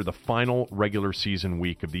we enter the final regular season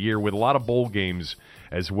week of the year with a lot of bowl games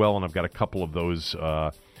as well, and I've got a couple of those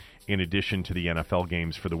in addition to the NFL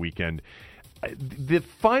games for the weekend. The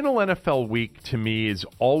final NFL week to me is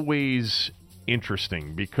always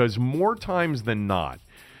interesting because more times than not,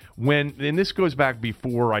 and this goes back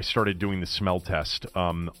before I started doing the smell test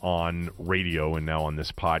on radio and now on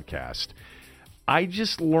this podcast, I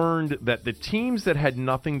just learned that the teams that had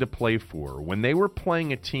nothing to play for, when they were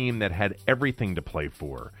playing a team that had everything to play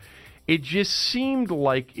for, it just seemed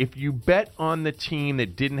like if you bet on the team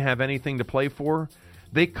that didn't have anything to play for,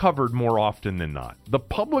 they covered more often than not. The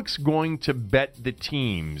public's going to bet the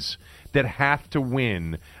teams that have to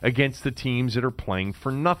win against the teams that are playing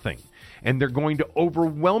for nothing. And they're going to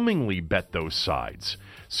overwhelmingly bet those sides.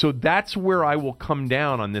 So that's where I will come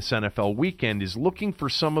down on this NFL weekend, is looking for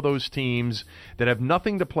some of those teams that have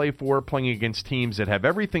nothing to play for, playing against teams that have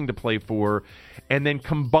everything to play for, and then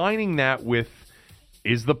combining that with,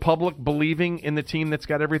 is the public believing in the team that's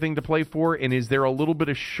got everything to play for, and is there a little bit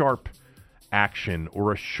of sharp action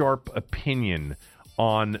or a sharp opinion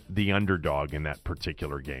on the underdog in that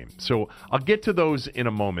particular game? So I'll get to those in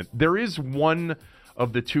a moment. There is one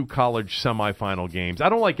of the 2 college semifinal games. I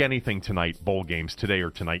don't like anything tonight, bowl games, today or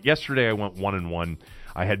tonight. Yesterday I went 1-1.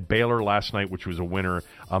 I had Baylor last night, which was a winner.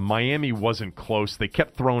 Miami wasn't close. They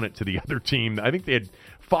kept throwing it to the other team. I think they had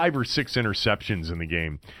 5 or 6 interceptions in the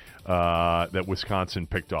game that Wisconsin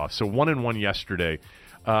picked off. So 1-1 yesterday.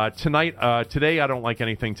 Today I don't like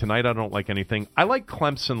anything. Tonight I don't like anything. I like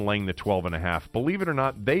Clemson laying the 12.5. Believe it or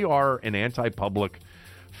not, they are an anti-public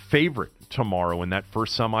favorite tomorrow in that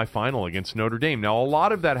first semifinal against Notre Dame. Now, a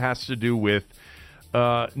lot of that has to do with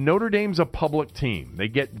Notre Dame's a public team. They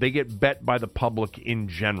get bet by the public in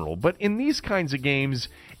general. But in these kinds of games,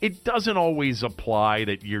 it doesn't always apply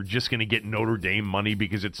that you're just going to get Notre Dame money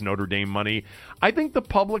because it's Notre Dame money. I think the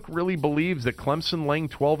public really believes that Clemson laying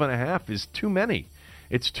 12.5 is too many.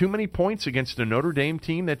 It's too many points against a Notre Dame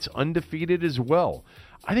team that's undefeated as well.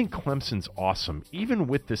 I think Clemson's awesome, even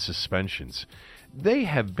with the suspensions. They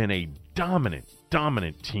have been a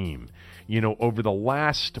dominant team, over the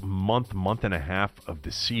last month and a half of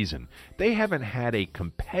the season. They haven't had a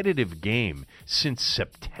competitive game since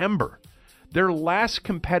September. Their last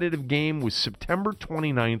competitive game was September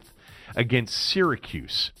 29th against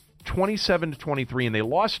Syracuse, 27-23, and they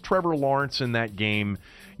lost Trevor Lawrence in that game,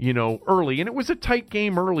 early, and it was a tight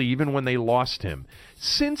game early even when they lost him.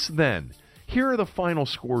 Since then, here are the final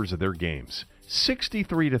scores of their games: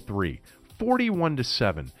 63-3,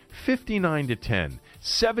 41-7, 59-10,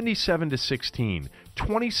 77-16,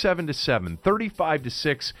 27-7,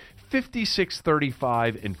 35-6,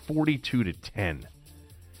 56-35, and 42-10.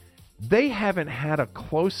 They haven't had a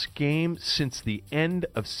close game since the end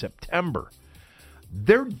of September.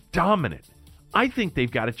 They're dominant. I think they've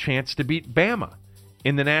got a chance to beat Bama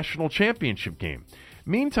in the national championship game.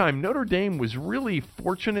 Meantime, Notre Dame was really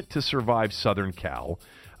fortunate to survive Southern Cal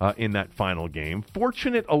in that final game.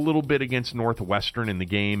 Fortunate a little bit against Northwestern in the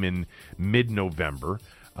game in mid-November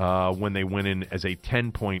when they went in as a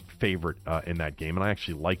 10-point favorite in that game, and I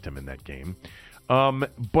actually liked them in that game.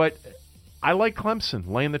 But I like Clemson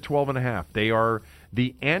laying the 12.5. They are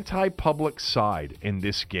the anti-public side in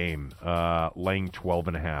this game, laying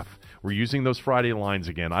 12.5. We're using those Friday lines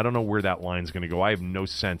again. I don't know where that line's going to go. I have no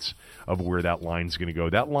sense of where that line's going to go.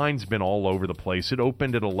 That line's been all over the place. It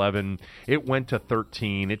opened at 11. It went to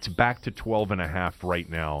 13. It's back to 12.5 right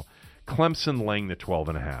now. Clemson laying the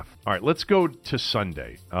 12.5. All right, let's go to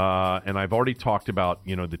Sunday. And I've already talked about,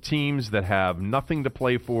 the teams that have nothing to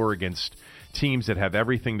play for against teams that have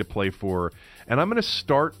everything to play for. And I'm going to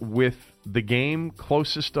start with the game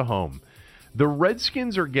closest to home. The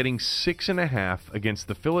Redskins are getting 6.5 against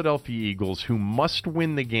the Philadelphia Eagles, who must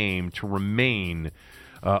win the game to remain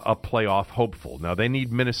a playoff hopeful. Now, they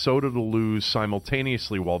need Minnesota to lose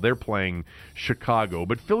simultaneously while they're playing Chicago,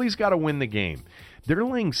 but Philly's got to win the game. They're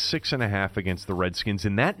laying 6.5 against the Redskins,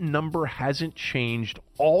 and that number hasn't changed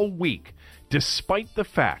all week, despite the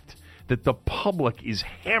fact that the public is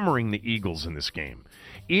hammering the Eagles in this game.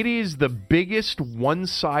 It is the biggest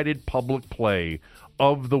one-sided public play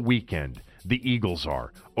of the weekend. The Eagles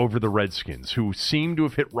are over the Redskins, who seem to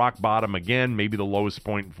have hit rock bottom again, maybe the lowest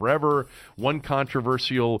point in forever. One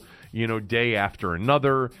controversial, day after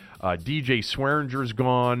another. DJ Swearinger's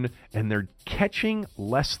gone, and they're catching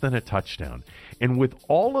less than a touchdown. And with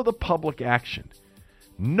all of the public action,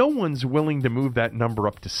 no one's willing to move that number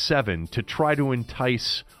up to 7 to try to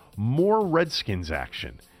entice more Redskins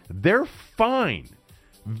action. They're fine.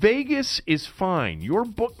 Vegas is fine. Your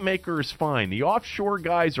bookmaker is fine. The offshore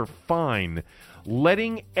guys are fine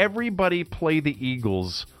letting everybody play the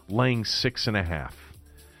Eagles laying 6.5.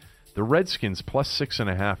 The Redskins plus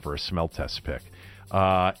 6.5 for a smell test pick.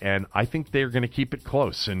 And I think they're going to keep it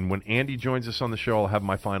close. And when Andy joins us on the show, I'll have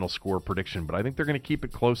my final score prediction. But I think they're going to keep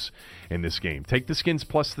it close in this game. Take the Skins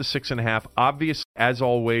plus the 6.5. Obvious, as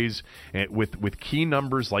always, with key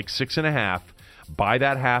numbers like 6.5. Buy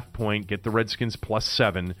that half point. Get the Redskins plus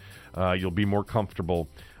 7. You'll be more comfortable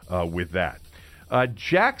with that.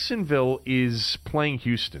 Jacksonville is playing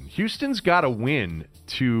Houston. Houston's got to win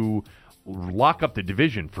to lock up the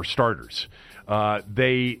division for starters.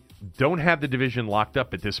 They don't have the division locked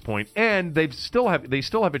up at this point, and they still have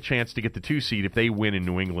a chance to get the 2 seed if they win and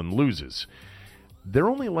New England loses. They're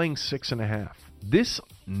only laying 6.5. This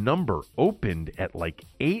number opened at like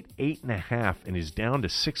 8.5, and is down to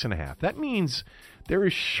 6.5. That means there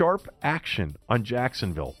is sharp action on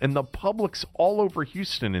Jacksonville, and the public's all over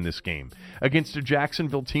Houston in this game against a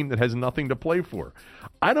Jacksonville team that has nothing to play for.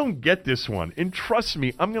 I don't get this one, and trust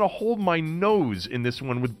me, I'm going to hold my nose in this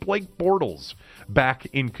one with Blake Bortles back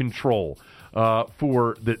in control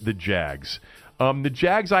for the Jags. The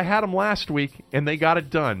Jags, I had them last week, and they got it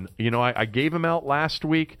done. I gave them out last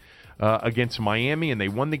week against Miami, and they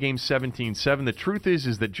won the game 17-7. The truth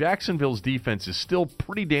is that Jacksonville's defense is still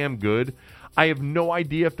pretty damn good. I have no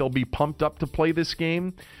idea if they'll be pumped up to play this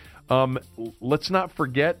game. Let's not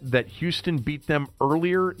forget that Houston beat them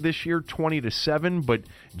earlier this year, 20-7, but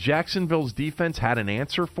Jacksonville's defense had an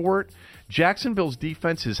answer for it. Jacksonville's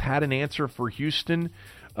defense has had an answer for Houston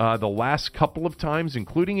the last couple of times,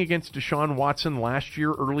 including against Deshaun Watson last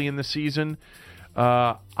year early in the season.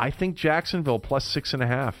 I think Jacksonville plus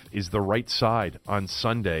 6.5 is the right side on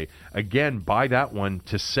Sunday. Again, buy that one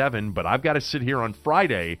to 7, but I've got to sit here on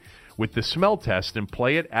Friday with the smell test and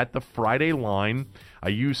play it at the Friday line. I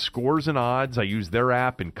use Scores and Odds. I use their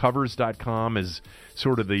app and Covers.com as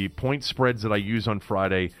sort of the point spreads that I use on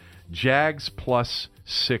Friday. Jags plus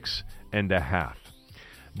 6.5.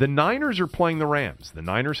 The Niners are playing the Rams. The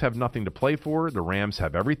Niners have nothing to play for. The Rams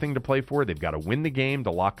have everything to play for. They've got to win the game to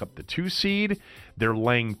lock up the 2 seed. They're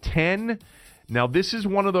laying 10. Now, this is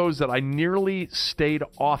one of those that I nearly stayed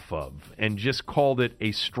off of and just called it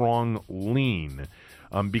a strong lean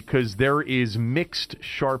because there is mixed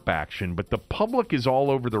sharp action, but the public is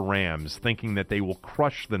all over the Rams thinking that they will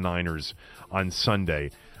crush the Niners on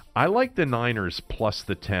Sunday. I like the Niners plus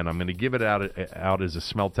the 10. I'm going to give it out as a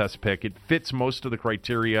smell test pick. It fits most of the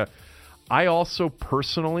criteria. I also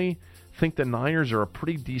personally think the Niners are a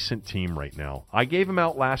pretty decent team right now. I gave them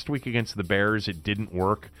out last week against the Bears. It didn't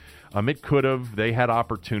work. It could have. They had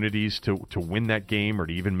opportunities to win that game or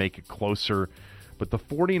to even make it closer. But the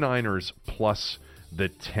 49ers plus the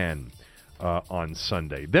 10. on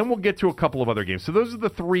Sunday. Then we'll get to a couple of other games. So those are the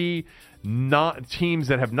three teams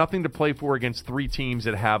that have nothing to play for against three teams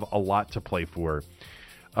that have a lot to play for.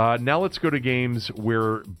 Now let's go to games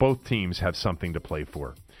where both teams have something to play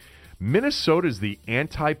for. Minnesota is the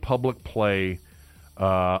anti-public play.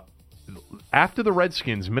 After the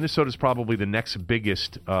Redskins, Minnesota is probably the next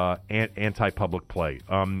biggest anti-public play.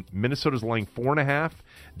 Minnesota's laying 4.5.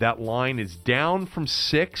 That line is down from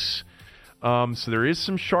 6. So there is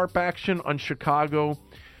some sharp action on Chicago.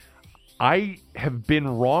 I have been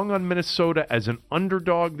wrong on Minnesota as an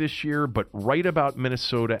underdog this year, but right about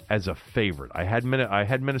Minnesota as a favorite. I had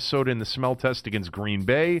Minnesota in the smell test against Green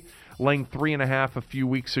Bay, laying 3.5 a few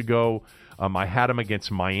weeks ago. I had them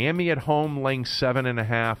against Miami at home, laying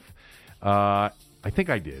 7.5. I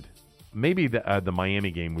think I did. Maybe the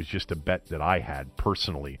Miami game was just a bet that I had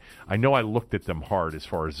personally. I know I looked at them hard as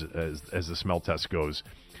far as the smell test goes.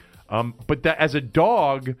 But that as a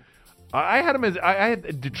dog, I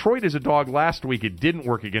had Detroit as a dog last week. It didn't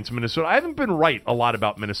work against Minnesota. I haven't been right a lot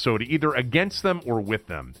about Minnesota, either against them or with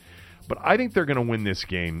them. But I think they're going to win this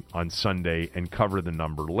game on Sunday and cover the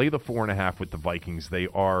number. Lay the 4.5 with the Vikings. They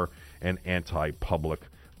are an anti-public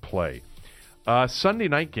play. Sunday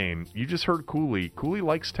night game, you just heard Cooley. Cooley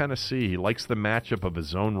likes Tennessee. He likes the matchup of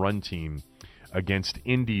his own run team against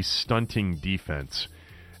Indy's stunting defense.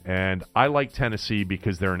 And I like Tennessee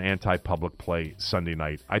because they're an anti-public play Sunday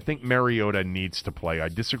night. I think Mariota needs to play. I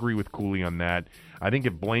disagree with Cooley on that. I think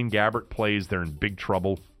if Blaine Gabbert plays, they're in big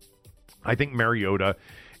trouble. I think Mariota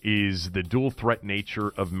is the dual threat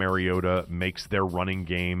nature of Mariota makes their running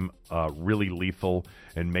game really lethal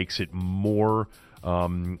and makes it more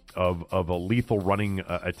of a lethal running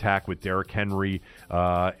attack with Derrick Henry,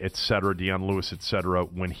 et cetera, Deion Lewis, et cetera,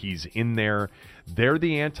 when he's in there. They're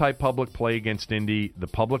the anti-public play against Indy. The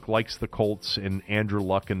public likes the Colts and Andrew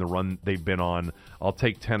Luck in the run they've been on. I'll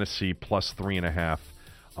take Tennessee plus 3.5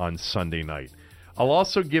 on Sunday night. I'll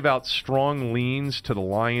also give out strong leans to the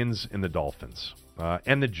Lions and the Dolphins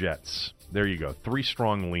and the Jets. There you go. 3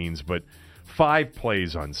 strong leans, but 5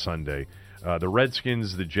 plays on Sunday. The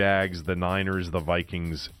Redskins, the Jags, the Niners, the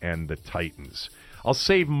Vikings, and the Titans. I'll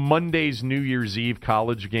save Monday's New Year's Eve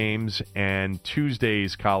college games and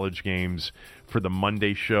Tuesday's college games for the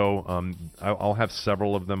Monday show. I'll have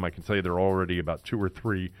several of them. I can tell you there are already about 2 or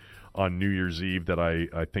 3 on New Year's Eve that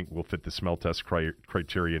I think will fit the smell test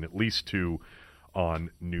criterion, at least 2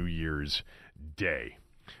 on New Year's Day.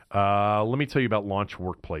 Let me tell you about Launch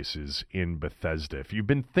Workplaces in Bethesda. If you've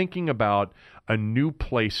been thinking about a new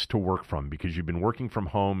place to work from because you've been working from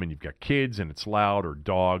home and you've got kids and it's loud or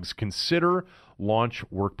dogs, consider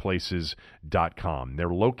launchworkplaces.com. They're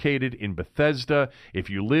located in Bethesda. If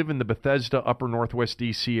you live in the Bethesda, upper Northwest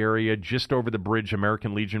D.C. area, just over the bridge,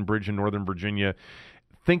 American Legion Bridge in Northern Virginia,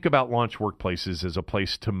 think about Launch Workplaces as a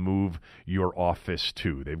place to move your office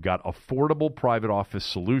to. They've got affordable private office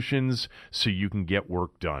solutions so you can get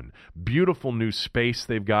work done. Beautiful new space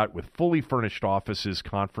they've got with fully furnished offices,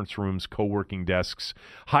 conference rooms, co-working desks,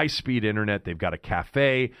 high-speed internet. They've got a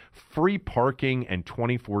cafe, free parking, and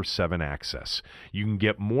 24/7 access. You can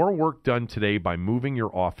get more work done today by moving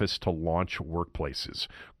your office to Launch Workplaces.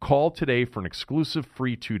 Call today for an exclusive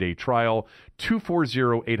free 2-day trial,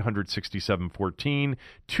 240-867-14,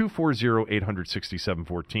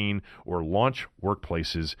 240-867-14, or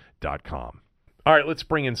launchworkplaces.com. All right, let's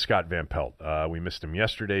bring in Scott Van Pelt. We missed him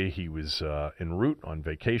yesterday. He was en route on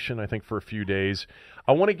vacation, I think, for a few days.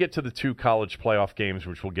 I want to get to the 2 college playoff games,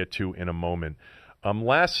 which we'll get to in a moment.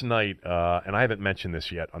 Last night, and I haven't mentioned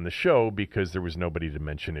this yet on the show because there was nobody to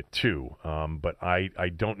mention it to, but I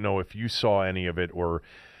don't know if you saw any of it, or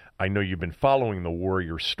I know you've been following the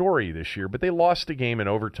Warrior story this year, but they lost a game in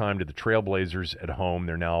overtime to the Trailblazers at home.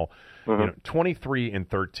 They're now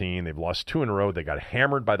 23-13. They've lost 2 in a row. They got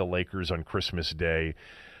hammered by the Lakers on Christmas Day.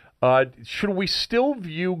 Should we still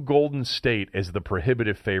view Golden State as the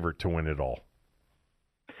prohibitive favorite to win it all?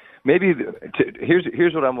 Maybe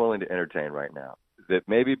here's what I'm willing to entertain right now. That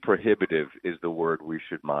maybe prohibitive is the word we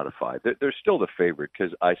should modify. They're still the favorite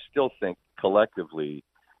because I still think collectively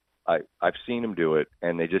I've seen them do it,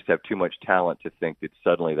 and they just have too much talent to think that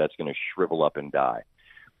suddenly that's going to shrivel up and die.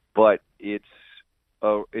 But it's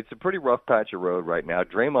a pretty rough patch of road right now.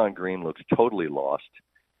 Draymond Green looks totally lost.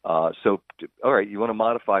 So, all right, you want to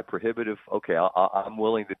modify prohibitive? Okay, I'm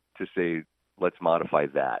willing to say let's modify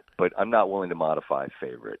that, but I'm not willing to modify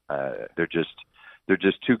favorite. They're just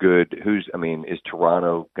too good. Is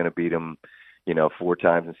Toronto going to beat them? 4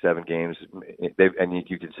 times in 7 games. And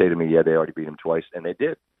you could say to me, yeah, they already beat them twice, and they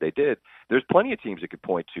did. They did. There's plenty of teams that could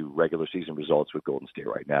point to regular season results with Golden State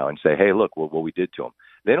right now and say, hey, look what we did to them.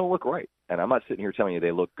 They don't look right, and I'm not sitting here telling you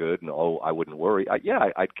they look good and I wouldn't worry.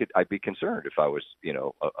 I'd be concerned if I was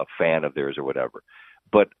a fan of theirs or whatever.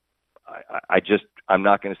 But I'm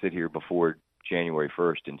not going to sit here before January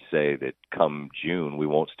 1st and say that come June we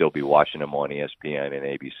won't still be watching them on ESPN and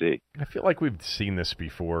ABC. I feel like we've seen this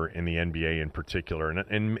before in the NBA in particular,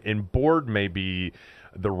 and bored may be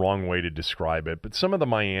the wrong way to describe it, but some of the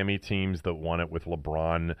Miami teams that won it with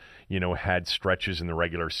LeBron, had stretches in the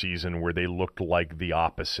regular season where they looked like the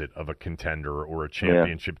opposite of a contender or a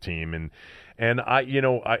championship team, and I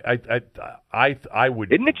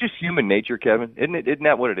would. Isn't it just human nature, Kevin? Isn't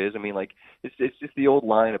that what it is? I mean, like it's just the old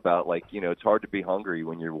line about it's hard to be hungry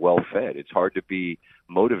when you're well fed. It's hard to be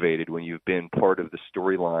motivated when you've been part of the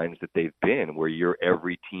storylines that they've been, where you're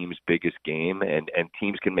every team's biggest game, and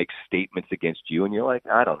teams can make statements against you, and you're like,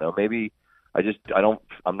 I don't know, maybe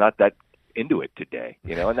I'm not that into it today,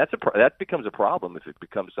 and that becomes a problem if it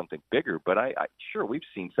becomes something bigger. But I sure we've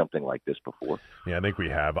seen something like this before. Yeah, I think we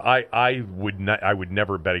have. I would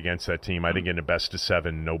never bet against that team. I think in a best of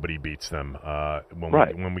 7, nobody beats them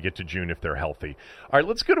when we get to June if they're healthy. All right,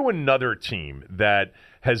 let's go to another team that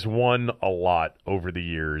has won a lot over the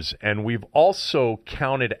years, and we've also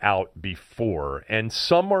counted out before, and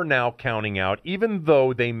some are now counting out, even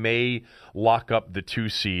though they may lock up the 2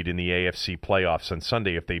 seed in the AFC playoffs on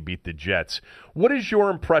Sunday if they beat the Jets. What is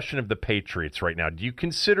your impression of the Patriots right now? Do you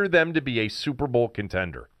consider them to be a Super Bowl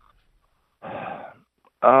contender?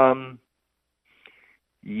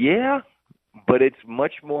 Yeah, but it's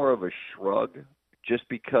much more of a shrug just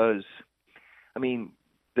because,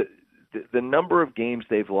 the number of games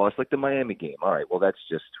they've lost, like the Miami game, all right, well, that's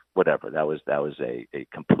just whatever. That was a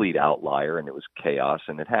complete outlier, and it was chaos,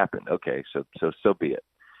 and it happened. Okay, so be it.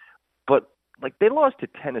 But, they lost to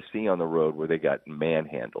Tennessee on the road where they got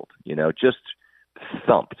manhandled, just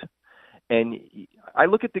thumped. And I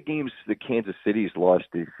look at the games that Kansas City's lost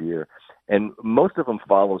this year, and most of them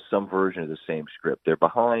follow some version of the same script. They're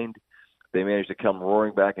behind. They manage to come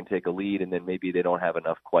roaring back and take a lead, and then maybe they don't have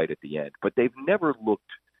enough quite at the end. But they've never looked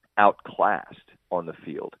outclassed on the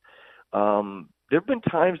field. There have been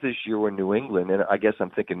times this year where New England, and I guess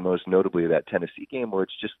I'm thinking most notably of that Tennessee game, where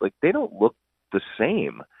it's just like they don't look the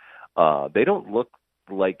same. They don't look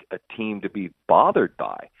like a team to be bothered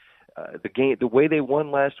by. The way they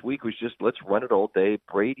won last week was just let's run it all day.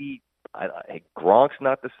 Brady, Gronk's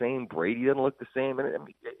not the same. Brady doesn't look the same. And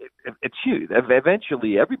it's huge.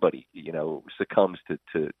 Eventually, everybody succumbs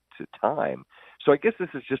to time. So I guess this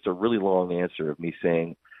is just a really long answer of me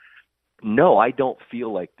saying, no, I don't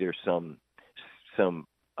feel like there's some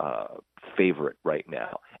favorite right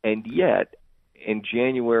now. And yet, in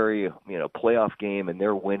January, playoff game, and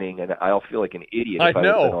they're winning, and I'll feel like an idiot if I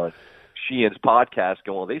was on Sheehan's podcast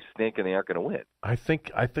going, well, they stink and they aren't going to win. I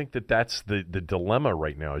think that's the dilemma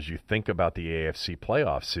right now as you think about the AFC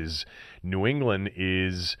playoffs is New England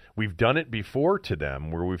we've done it before to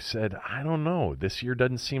them where we've said, I don't know, this year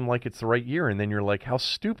doesn't seem like it's the right year. And then you're like, how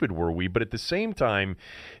stupid were we? But at the same time,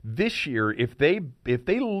 this year, if they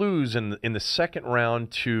lose in the second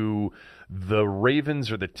round to the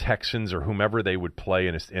Ravens or the Texans or whomever they would play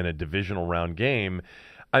in a divisional round game,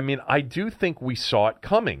 I do think we saw it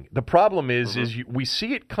coming. The problem is we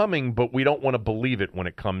see it coming, but we don't want to believe it when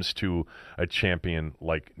it comes to a champion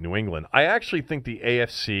like New England. I actually think the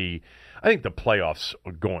AFC, I think the playoffs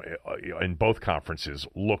are going in both conferences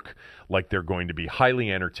look like they're going to be highly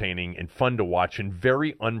entertaining and fun to watch and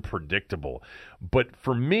very unpredictable. But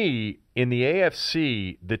for me, in the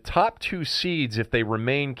AFC, the top 2 seeds, if they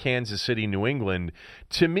remain Kansas City, New England,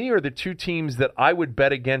 to me are the 2 teams that I would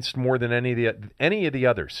bet against more than any of the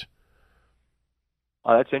others.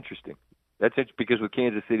 Oh, that's interesting. That's because with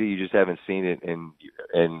Kansas City, you just haven't seen it,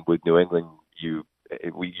 and with New England,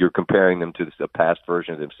 you're comparing them to a past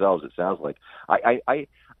version of themselves. It sounds like.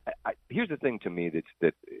 Here's the thing to me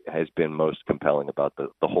that has been most compelling about the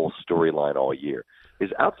whole storyline all year is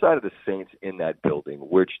outside of the Saints in that building,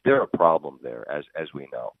 which they're a problem there as we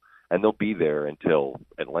know, and they'll be there until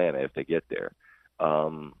Atlanta if they get there.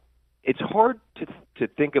 It's hard to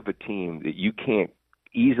think of a team that you can't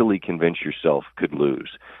easily convince yourself could lose.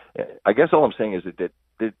 I guess all I'm saying is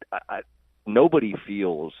that nobody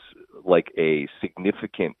feels like a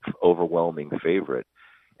significant, overwhelming favorite.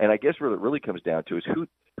 And I guess what it really comes down to is who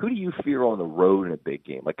do you fear on the road in a big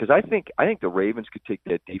game? Because I think the Ravens could take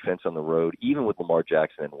that defense on the road, even with Lamar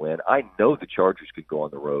Jackson, and win. I know the Chargers could go on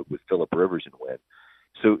the road with Phillip Rivers and win.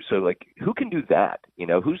 So who can do that?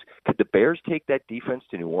 Does the Bears take that defense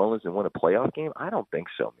to New Orleans and win a playoff game? I don't think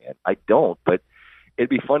so, man. I don't, but it'd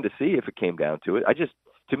be fun to see if it came down to it.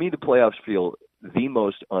 To me, the playoffs feel the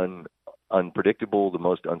most unpredictable, the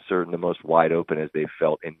most uncertain, the most wide open as they've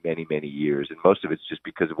felt in many, many years. And most of it's just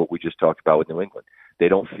because of what we just talked about with New England. They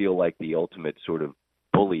don't feel like the ultimate sort of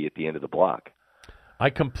bully at the end of the block. I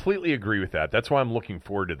completely agree with that. That's why I'm looking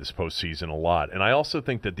forward to this postseason a lot. And I also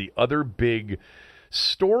think that the other big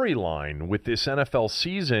storyline with this NFL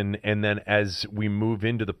season, and then as we move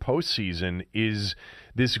into the postseason, is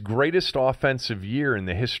this greatest offensive year in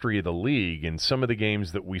the history of the league. And some of the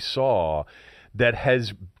games that we saw that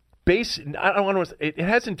has it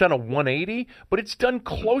hasn't done a 180, but it's done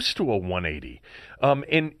close to a 180.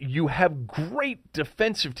 And you have great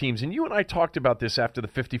defensive teams. And you and I talked about this after the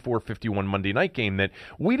 54-51 Monday night game, that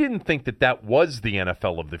we didn't think that was the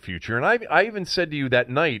NFL of the future. And I even said to you that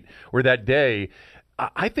night or that day,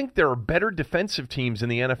 I think there are better defensive teams in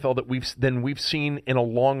the NFL than we've seen in a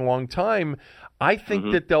long, long time. I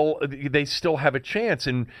think that they still have a chance,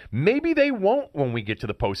 and maybe they won't when we get to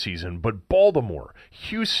the postseason. But Baltimore,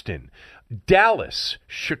 Houston, Dallas,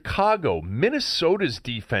 Chicago, Minnesota's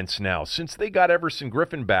defense now, since they got Everson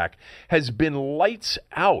Griffin back, has been lights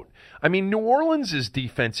out. I mean, New Orleans'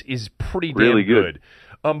 defense is pretty damn good.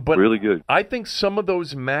 But really good. I think some of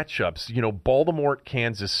those matchups, Baltimore at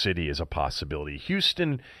Kansas City is a possibility.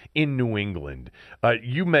 Houston in New England.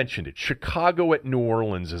 You mentioned it. Chicago at New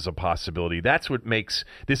Orleans is a possibility. That's what makes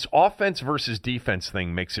this offense versus defense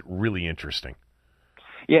thing makes it really interesting.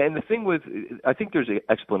 Yeah, and the thing I think there's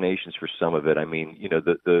explanations for some of it. I mean,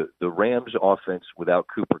 the Rams offense without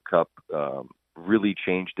Cooper Kupp really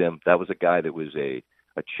changed them. That was a guy that was a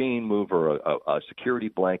chain mover, a security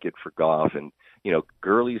blanket for Goff, and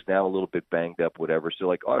Gurley's now a little bit banged up, whatever.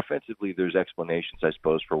 So, offensively, there's explanations, I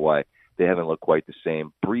suppose, for why they haven't looked quite the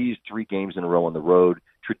same. Breeze, 3 games in a row on the road.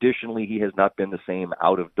 Traditionally, he has not been the same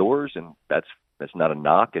out of doors, and that's not a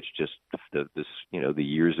knock. It's just the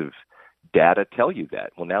years of data tell you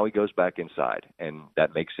that. Well, now he goes back inside, and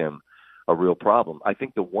that makes him a real problem. I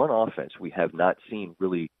think the one offense we have not seen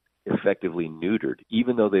really effectively neutered,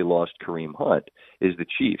 even though they lost Kareem Hunt, is the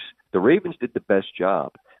Chiefs. The Ravens did the best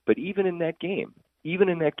job. But even in that game,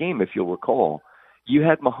 if you'll recall, you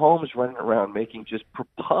had Mahomes running around making just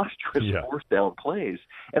preposterous fourth down plays,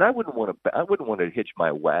 and I wouldn't want to hitch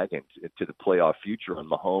my wagon to the playoff future on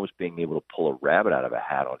Mahomes being able to pull a rabbit out of a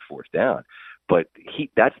hat on fourth down. But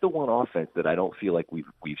that's the one offense that I don't feel like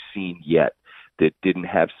we've seen yet that didn't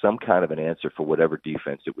have some kind of an answer for whatever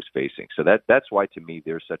defense it was facing. So that's why, to me,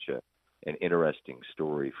 there's such an interesting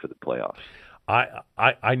story for the playoffs.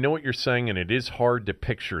 I know what you're saying, and it is hard to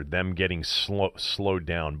picture them getting slowed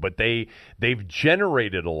down, but they've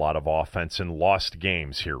generated a lot of offense and lost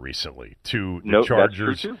games here recently to the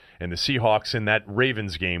Chargers and the Seahawks, and that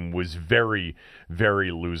Ravens game was very, very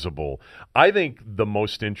losable. I think the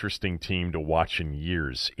most interesting team to watch in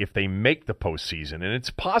years, if they make the postseason, and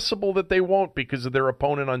it's possible that they won't because of their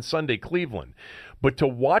opponent on Sunday, Cleveland, but to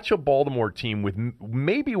watch a Baltimore team with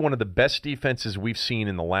maybe one of the best defenses we've seen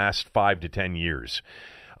in the last 5 to 10 years,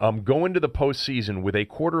 go into the postseason with a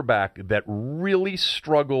quarterback that really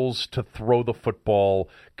struggles to throw the football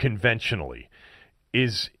conventionally,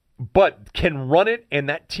 but can run it, and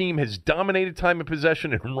that team has dominated time of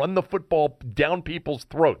possession and run the football down people's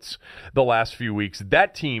throats the last few weeks.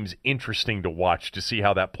 That team's interesting to watch to see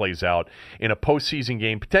how that plays out in a postseason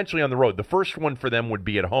game, potentially on the road. The first one for them would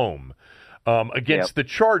be at home. Against the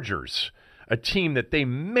Chargers, a team that they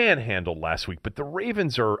manhandled last week. But the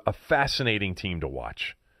Ravens are a fascinating team to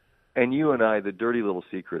watch. And you and I, the dirty little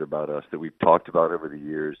secret about us that we've talked about over the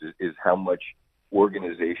years is how much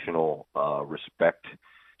organizational respect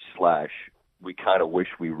 / we kind of wish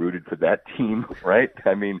we rooted for that team, right?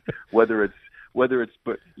 I mean, whether it's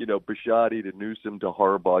Bisciotti to Newsom to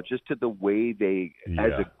Harbaugh, just to the way they,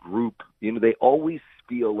 as a group, they always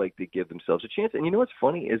feel like they give themselves a chance. And what's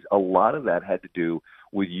funny is a lot of that had to do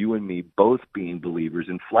with you and me both being believers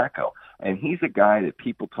in Flacco. And he's a guy that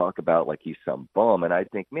people talk about like he's some bum. And I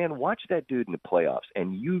think, man, watch that dude in the playoffs.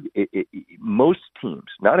 And most teams,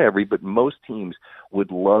 not every, but most teams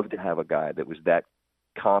would love to have a guy that was that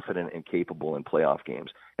confident and capable in playoff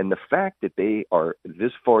games. And the fact that they are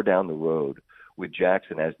this far down the road with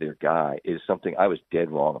Jackson as their guy is something I was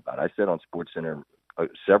dead wrong about. I said on SportsCenter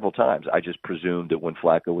several times, I just presumed that when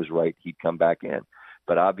Flacco was right, he'd come back in.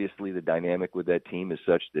 But obviously the dynamic with that team is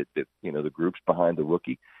such that the group's behind the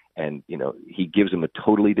rookie, and he gives them a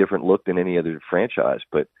totally different look than any other franchise.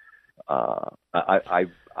 But I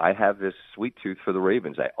have this sweet tooth for the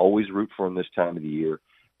Ravens. I always root for them this time of the year.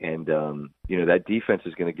 And, that defense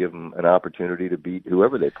is going to give them an opportunity to beat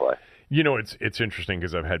whoever they play. You know, it's interesting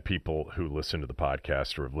because I've had people who listen to the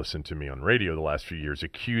podcast or have listened to me on radio the last few years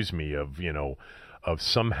accuse me of, of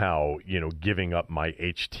somehow, giving up my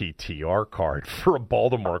HTTR card for a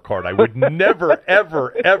Baltimore card. I would never,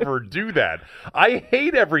 ever, ever do that. I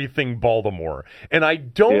hate everything Baltimore, and I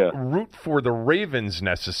don't root for the Ravens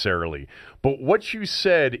necessarily. But what you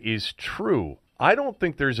said is true. I don't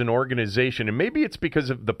think there's an organization, and maybe it's because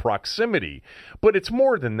of the proximity, but it's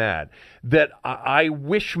more than that I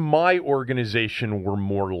wish my organization were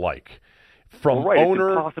more like. From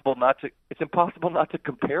owner, it's impossible not to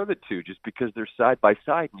compare the two just because they're side by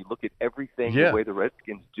side, and you look at everything the way the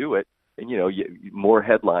Redskins do it, and more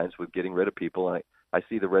headlines with getting rid of people. And I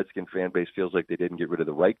see the Redskin fan base feels like they didn't get rid of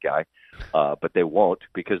the right guy, but they won't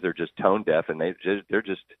because they're just tone deaf, and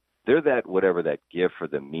they're that whatever that gif or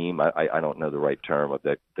the meme. I don't know the right term of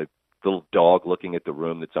that the little dog looking at the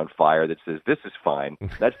room that's on fire that says this is fine.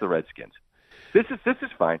 That's the Redskins. This is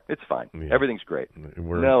fine. It's fine. Yeah. Everything's great.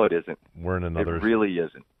 No, it isn't. We're in another. It really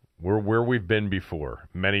isn't. We're where we've been before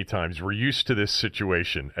many times. We're used to this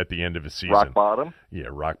situation at the end of a season. Rock bottom? Yeah,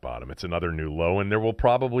 rock bottom. It's another new low, and there will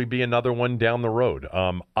probably be another one down the road.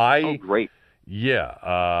 Oh, great.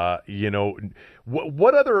 Yeah.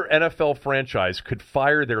 What other NFL franchise could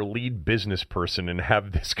fire their lead business person and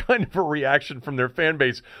have this kind of a reaction from their fan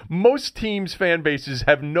base? Most teams' fan bases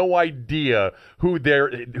have no idea who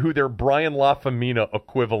their Brian LaFemina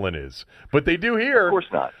equivalent is, but they do here. Of course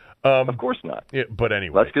not. Of course not. Yeah, but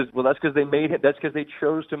anyway, that's because they made it. That's because they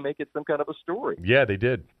chose to make it some kind of a story. Yeah, they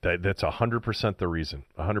did. That's 100% the reason.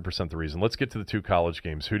 100% the reason. Let's get to the two college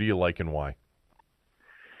games. Who do you like and why?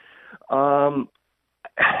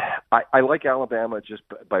 I like Alabama just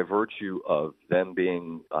by virtue of them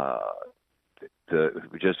being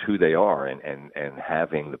just who they are and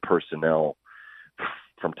having the personnel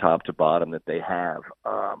from top to bottom that they have.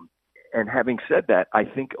 And having said that, I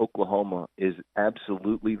think Oklahoma is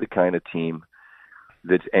absolutely the kind of team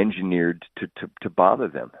that's engineered to bother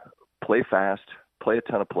them. Play fast, play a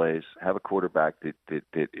ton of plays, have a quarterback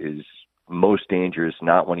that is most dangerous,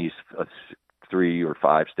 not when he's a 3 or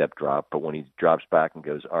 5 step drop, but when he drops back and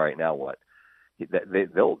goes, all right, now what?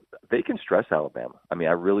 They can stress Alabama. I mean,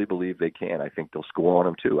 I really believe they can. I think they'll score on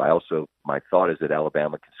them too. My thought is that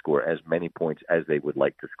Alabama can score as many points as they would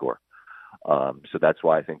like to score. So that's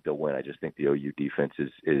why I think they'll win. I just think the OU defense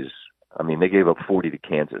is I mean, they gave up 40 to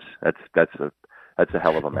Kansas. That's a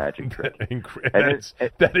hell of a magic trick.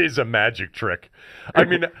 That is a magic trick. I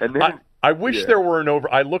mean, I wish there were an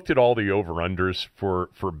over. I looked at all the over-unders for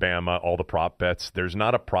Bama, all the prop bets. There's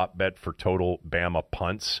not a prop bet for total Bama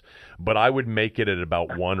punts, but I would make it at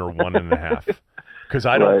about 1 or 1.5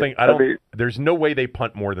 because there's no way they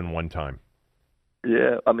punt more than one time.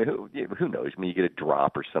 Yeah, I mean, who knows? I mean, you get a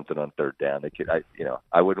drop or something on third down.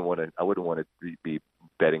 I wouldn't want to be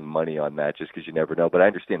betting money on that just because you never know. But I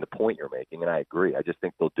understand the point you're making, and I agree. I just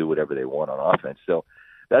think they'll do whatever they want on offense. So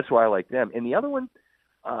that's why I like them. And the other one,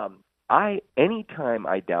 anytime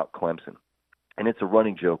I doubt Clemson, and it's a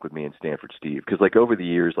running joke with me and Stanford Steve, because like over the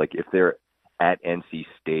years, like if they're at NC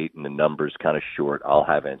State and the number's kind of short, I'll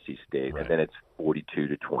have NC State, right. And then it's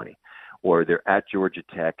 42-20. Or they're at Georgia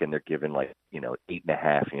Tech and they're given 8.5,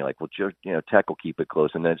 and you're like, well, Tech will keep it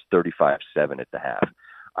close, and then it's 35-7 at the half.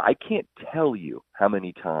 I can't tell you how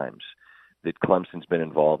many times that Clemson's been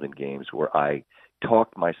involved in games where I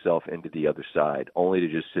talked myself into the other side, only to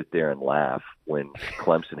just sit there and laugh when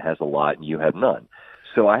Clemson has a lot and you have none.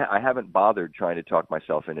 So I haven't bothered trying to talk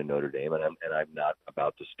myself into Notre Dame, and I'm not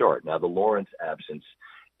about to start. Now, the Lawrence absence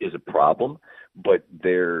is a problem, but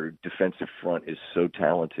their defensive front is so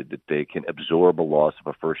talented that they can absorb a loss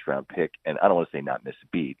of a first-round pick, and I don't want to say not miss a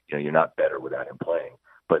beat. You're not better without him playing,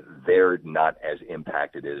 but they're not as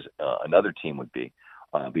impacted as another team would be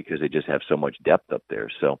because they just have so much depth up there.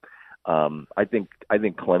 So I think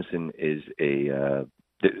Clemson is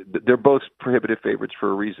they're both prohibitive favorites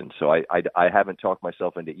for a reason. So I haven't talked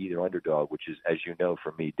myself into either underdog, which is, as you know,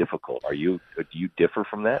 for me, difficult. Do you differ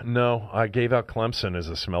from that? No, I gave out Clemson as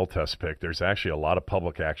a smell test pick. There's actually a lot of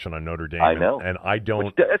public action on Notre Dame. I know. And I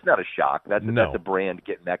don't. That's not a shock. That's a brand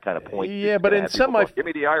getting that kind of point. Yeah, but in give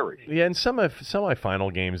me the Irish. Yeah, in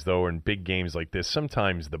semifinal games, though, or in big games like this,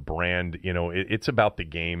 sometimes the brand, it's about the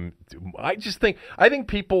game. I think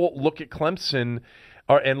people look at Clemson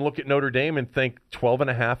and look at Notre Dame and think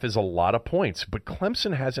 12.5 is a lot of points. But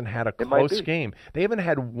Clemson hasn't had a close game. They haven't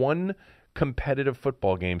had one competitive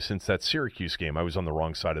football game since that Syracuse game. I was on the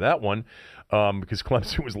wrong side of that one because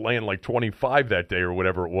Clemson was laying like 25 that day or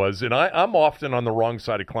whatever it was. And I'm often on the wrong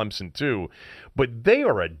side of Clemson too. But they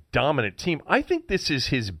are a dominant team. I think this is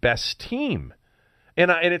his best team. And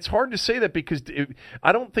it's hard to say that because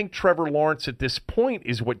I don't think Trevor Lawrence at this point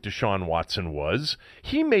is what Deshaun Watson was.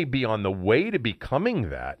 He may be on the way to becoming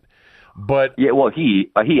that, but yeah, well, he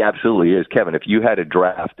absolutely is, Kevin. If you had a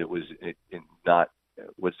draft that was not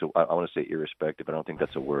I want to say irrespective. I don't think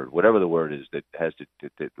that's a word. Whatever the word is that has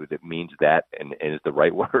that means that and is the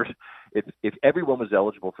right word. If everyone was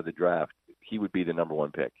eligible for the draft, he would be the number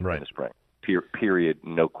one pick in the spring. Period.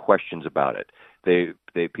 No questions about it.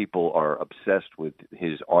 People are obsessed with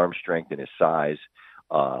his arm strength and his size,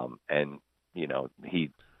 and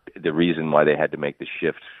the reason why they had to make the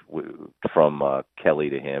shift from Kelly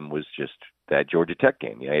to him was just that Georgia Tech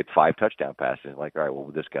game. He had 5 touchdown passes. Like, all right,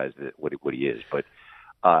 well, this guy's what he is. But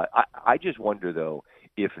I just wonder, though,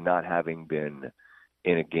 if not having been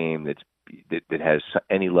in a game that has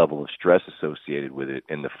any level of stress associated with it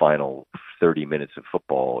in the final 30 minutes of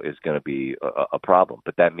football is going to be a problem.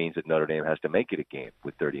 But that means that Notre Dame has to make it a game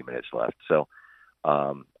with 30 minutes left. So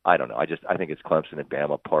I don't know. I think it's Clemson and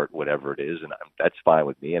Bama part, whatever it is, and that's fine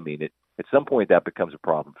with me. I mean, at some point that becomes a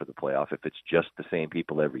problem for the playoff if it's just the same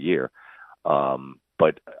people every year.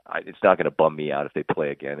 But it's not going to bum me out if they play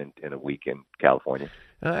again in a week in California.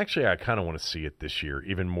 Actually, I kind of want to see it this year,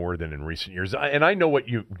 even more than in recent years. And I know what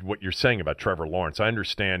you're saying about Trevor Lawrence. I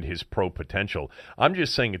understand his pro potential. I'm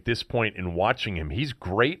just saying at this point in watching him, he's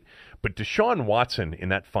great. But Deshaun Watson in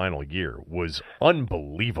that final year was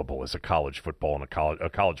unbelievable as a college football and a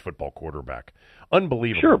college football quarterback.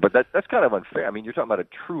 Unbelievable. Sure, but that's kind of unfair. I mean, you're talking about a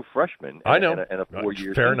true freshman. I know. And a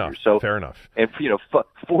 4-year fair senior. enough. So, fair enough. And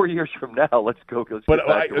 4 years from now, let's get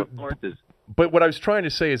back to what Lawrence is. But what I was trying to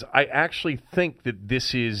say is I actually think that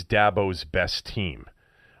this is Dabo's best team.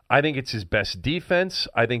 I think it's his best defense.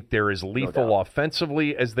 I think they're as lethal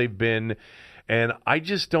offensively as they've been. And I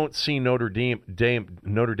just don't see Notre Dame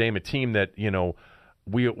a team that,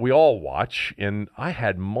 we all watch. And I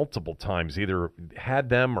had multiple times either had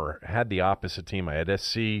them or had the opposite team. I had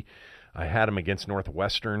SC. I had them against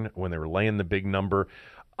Northwestern when they were laying the big number.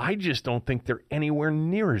 I just don't think they're anywhere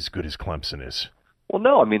near as good as Clemson is. Well,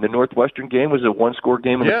 no. I mean, the Northwestern game was a one-score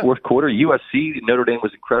game in the fourth quarter. USC, Notre Dame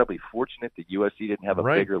was incredibly forcent that USC didn't have a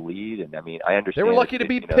bigger lead. And, I mean, I understand. They were lucky to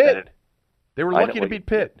beat Pitt. They were lucky to beat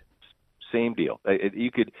Pitt. Same deal. You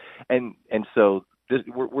could, and so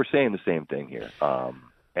we're saying the same thing here.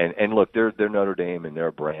 And look, they're Notre Dame and they're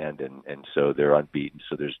a brand, and so they're unbeaten.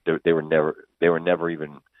 So they were never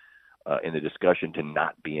even in the discussion to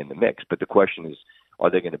not be in the mix. But the question is, are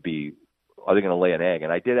they going to lay an egg?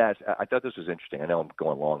 And I did ask. I thought this was interesting. I know I'm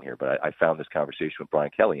going long here, but I found this conversation with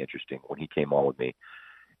Brian Kelly interesting when he came on with me,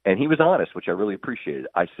 and he was honest, which I really appreciated.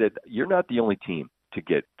 I said, "You're not the only team to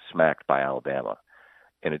get smacked by Alabama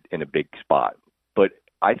in a big spot, but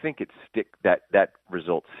I think that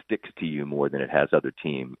result sticks to you more than it has other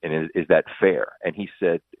team. And is that fair?" And he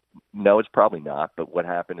said, "No, it's probably not. But what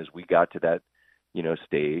happened is we got to that,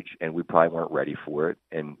 stage, and we probably weren't ready for it.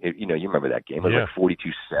 And you remember that game? It was like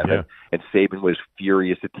 42-7, and Saban was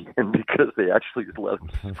furious at the end because they actually let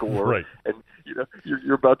him score. Right. And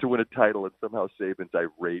you're about to win a title, and somehow Saban's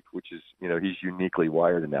irate, which is he's uniquely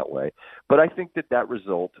wired in that way. But I think that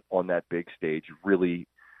result on that big stage really,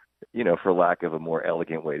 for lack of a more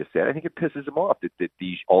elegant way to say it, I think it pisses him off that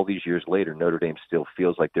all these years later, Notre Dame still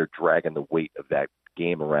feels like they're dragging the weight of that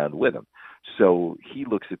game around with them. So he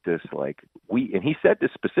looks at this like and he said this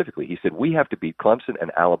specifically. He said we have to beat Clemson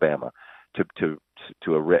and Alabama to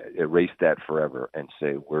erase that forever and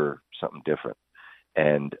say we're something different.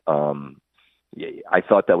 And I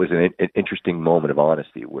thought that was an interesting moment of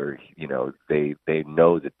honesty where they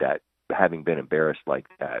know that having been embarrassed like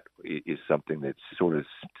that is something that sort of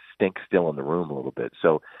stinks still in the room a little bit.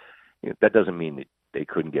 So that doesn't mean that they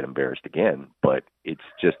couldn't get embarrassed again, but it's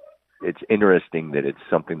interesting that it's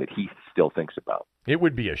something that he still thinks about. It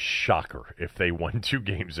would be a shocker if they won 2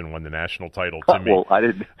 games and won the national title to me. Well, I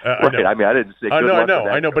didn't. Right. I mean, I didn't say.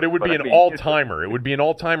 I know, but it would be an all-timer. It would be an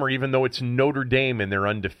all-timer, even though it's Notre Dame and they're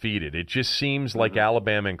undefeated. It just seems like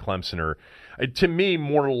Alabama and Clemson are, to me,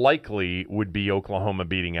 more likely would be Oklahoma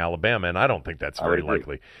beating Alabama, and I don't think that's very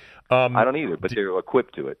likely. I don't either, but they're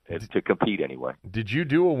equipped to it to compete anyway. Did you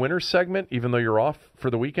do a winter segment, even though you're off for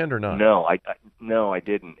the weekend, or not? No, I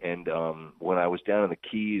didn't. And when I was down in the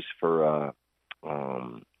Keys for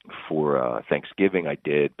Thanksgiving, I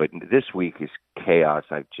did. But this week is chaos.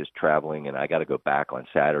 I'm just traveling, and I got to go back on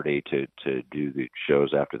Saturday to do the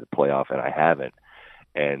shows after the playoff, and I haven't.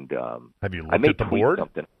 And have you looked at the board?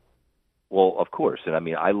 Something. Well, of course, and I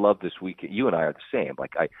mean, I love this weekend. You and I are the same.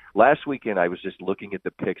 Like last weekend, I was just looking at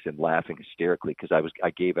the picks and laughing hysterically because I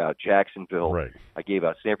gave out Jacksonville, Right. I gave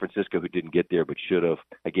out San Francisco, who didn't get there but should have.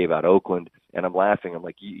 I gave out Oakland, and I'm laughing. I'm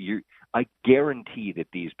like, I guarantee that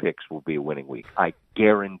these picks will be a winning week. I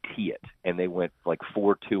guarantee it. And they went like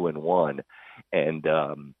 4-2-1, and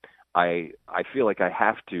I feel like I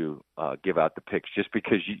have to give out the picks just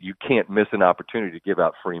because you can't miss an opportunity to give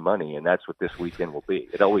out free money, and that's what this weekend will be.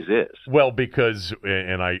 It always is. Well, because,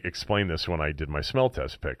 and I explained this when I did my smell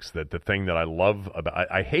test picks, that the thing that I love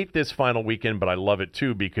about, I hate this final weekend, but I love it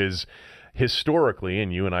too because historically,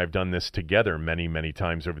 and you and I have done this together many, many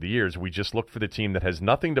times over the years, we just look for the team that has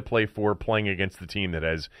nothing to play for playing against the team that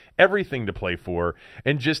has everything to play for,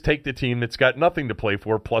 and just take the team that's got nothing to play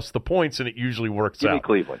for plus the points, and it usually works out.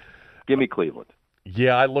 Give me Cleveland.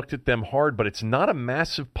 Yeah, I looked at them hard, but it's not a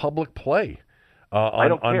massive public play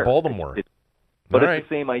on Baltimore. But it's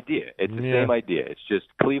the same idea. It's the same idea. It's just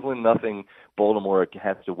Cleveland, nothing. Baltimore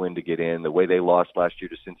has to win to get in. The way they lost last year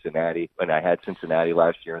to Cincinnati, and I had Cincinnati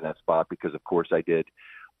last year in that spot because, of course, I did.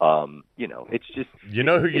 It's just. You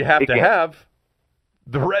know who you have to have?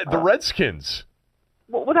 The Redskins.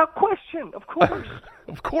 Well, without question, of course.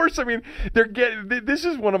 Of course. I mean, this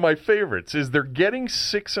is one of my favorites, is they're getting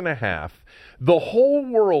 6.5. The whole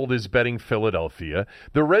world is betting Philadelphia.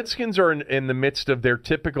 The Redskins are in the midst of their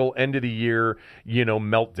typical end-of-the-year,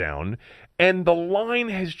 meltdown. And the line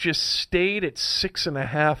has just stayed at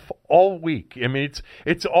 6.5 all week. I mean,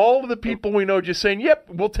 it's all of the people we know just saying, yep,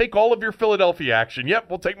 we'll take all of your Philadelphia action. Yep,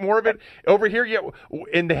 we'll take more of it over here. Yep.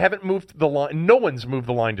 And they haven't moved the line. No one's moved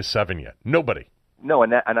the line to 7 yet. Nobody. No,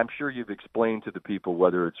 and I'm sure you've explained to the people,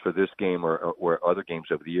 whether it's for this game or other games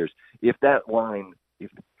over the years, if that line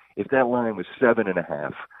was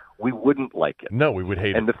 7.5, we wouldn't like it. No, we would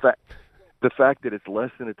hate it. And the fact that it's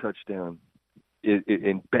less than a touchdown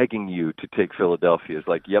in begging you to take Philadelphia is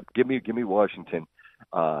like, yep, give me Washington.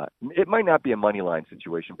 It might not be a money line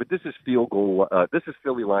situation, but this is field goal. This is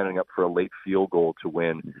Philly lining up for a late field goal to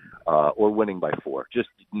win, or winning by 4. Just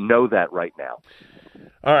know that right now.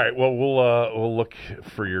 All right. Well, we'll look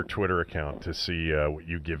for your Twitter account to see what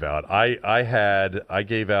you give out. I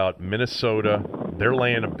gave out Minnesota. They're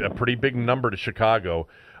laying a pretty big number to Chicago.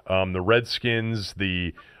 The Redskins,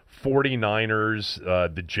 the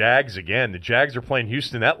 49ers, the Jags again. The Jags are playing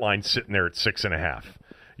Houston. That line's sitting there at 6.5.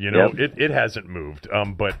 It hasn't moved.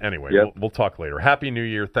 But anyway, we'll talk later. Happy New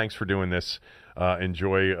Year. Thanks for doing this.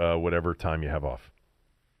 Enjoy whatever time you have off.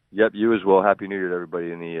 Yep, you as well. Happy New Year to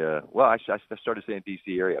everybody in the I started saying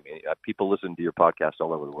D.C. area. I mean, people listen to your podcast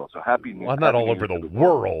all over the world. So happy New Year. Well, not all over the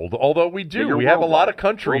world, although we do. Yeah, we have a lot of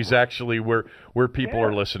countries actually where people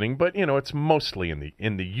are listening, but it's mostly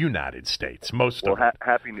in the United States. Most of it.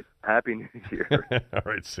 Happy New Year. All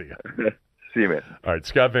right, see ya. See you, man. All right,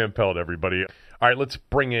 Scott Van Pelt, everybody. All right, let's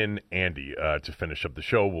bring in Andy to finish up the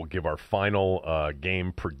show. We'll give our final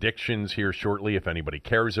game predictions here shortly if anybody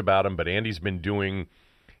cares about them. But Andy's been doing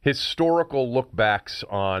historical look-backs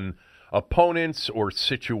on opponents or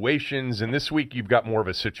situations, and this week you've got more of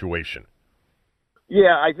a situation.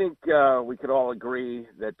 Yeah, I think we could all agree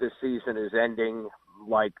that this season is ending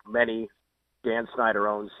like many Dan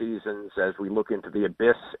Snyder-owned seasons as we look into the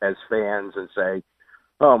abyss as fans and say,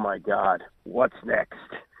 oh, my God, what's next?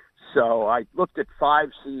 So I looked at 5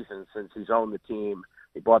 seasons since he's owned the team.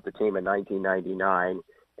 He bought the team in 1999.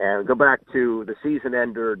 And go back to the season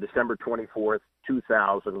ender, December 24th,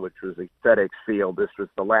 2000, which was at FedEx Field. This was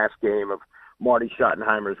the last game of Marty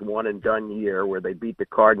Schottenheimer's one-and-done year where they beat the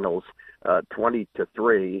Cardinals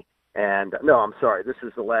 20-3. And, no, I'm sorry, this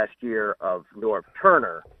was the last year of Norv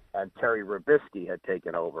Turner, and Terry Robisky had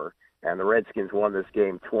taken over. And the Redskins won this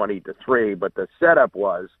game 20-3. But the setup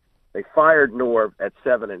was they fired Norv at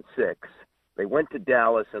 7-6. They went to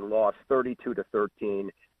Dallas and lost 32-13.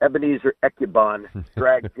 Ebenezer Ekebon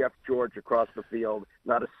dragged Jeff George across the field.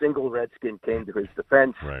 Not a single Redskin came to his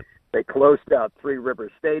defense. Right. They closed out Three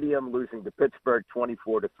Rivers Stadium, losing to Pittsburgh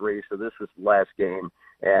 24-3. So this was the last game.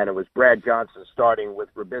 And it was Brad Johnson starting with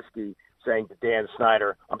Robisky saying to Dan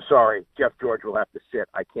Snyder, I'm sorry, Jeff George will have to sit.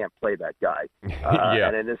 I can't play that guy.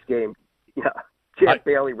 And in this game, Champ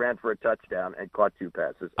Bailey ran for a touchdown and caught 2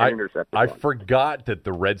 passes and intercepted one. I forgot that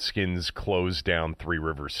the Redskins closed down Three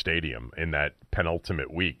Rivers Stadium in that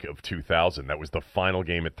penultimate week of 2000. That was the final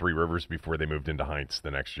game at Three Rivers before they moved into Heinz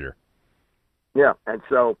the next year. Yeah, and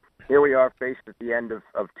so here we are faced at the end of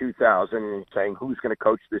 2000 and saying who's going to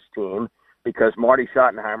coach this team because Marty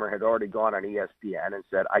Schottenheimer had already gone on ESPN and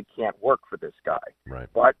said, I can't work for this guy. Right.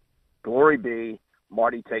 But glory be,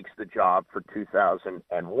 Marty takes the job for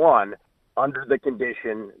 2001 under the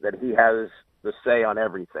condition that he has the say on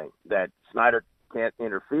everything, that Snyder can't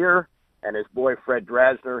interfere, and his boy Fred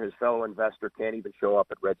Drasner, his fellow investor, can't even show up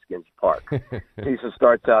at Redskins Park. Season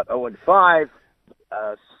starts out 0-5.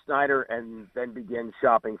 Snyder and then begins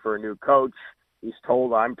shopping for a new coach.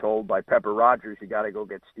 I'm told by Pepper Rogers, you got to go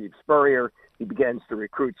get Steve Spurrier. He begins to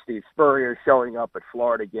recruit Steve Spurrier, showing up at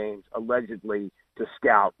Florida games allegedly to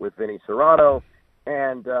scout with Vinny Serrato.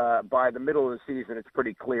 And by the middle of the season, it's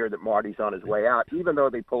pretty clear that Marty's on his way out, even though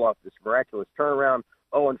they pull off this miraculous turnaround,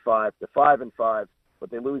 0-5 to 5-5, but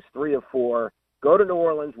they lose 3 of 4. Go to New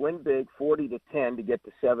Orleans, win big, 40-10 to get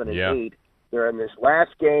to 7-8. They're in this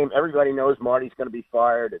last game. Everybody knows Marty's going to be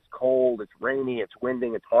fired. It's cold. It's rainy. It's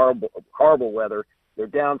winding. It's horrible weather. They're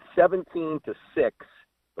down 17-6,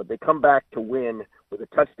 but they come back to win with a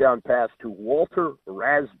touchdown pass to Walter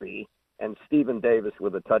Rasby and Stephen Davis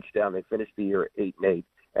with a touchdown. They finish the year 8-8,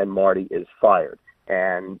 and Marty is fired.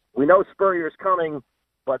 And we know Spurrier's coming,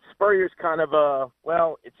 but Spurrier's kind of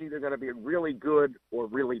it's either going to be really good or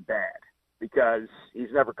really bad because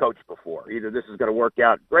he's never coached before. Either this is going to work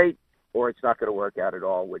out great or it's not going to work out at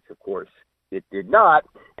all, which, of course, it did not.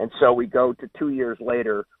 And so we go to 2 years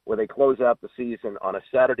later where they close out the season on a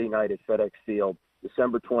Saturday night at FedEx Field,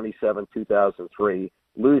 December 27, 2003,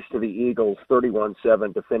 lose to the Eagles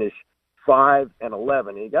 31-7 to finish 5-11.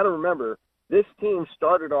 And you got to remember, this team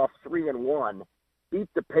started off 3-1, beat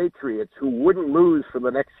the Patriots, who wouldn't lose for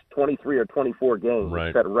the next 23 or 24 games,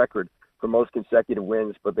 right. Set a record for most consecutive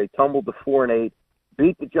wins, but they tumbled to 4-8,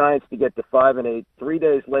 beat the Giants to get to 5-8. 3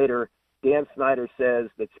 days later, Dan Snyder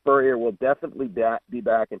says that Spurrier will definitely be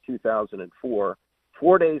back in 2004.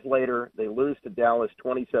 4 days later, they lose to Dallas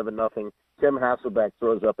 27-0. Tim Hasselbeck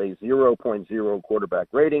throws up a 0.0 quarterback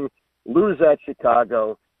rating, lose at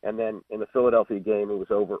Chicago, and then in the Philadelphia game, it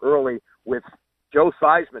was over early with Joe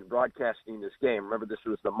Theismann broadcasting this game. Remember, this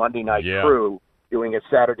was the Monday night crew doing a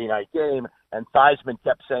Saturday night game, and Theismann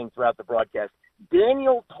kept saying throughout the broadcast,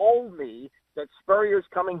 Daniel told me that Spurrier's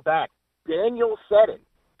coming back. Daniel said it.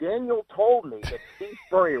 Daniel told me that Steve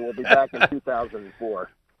Spurrier will be back in 2004.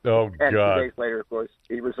 Oh, and God. 2 days later, of course,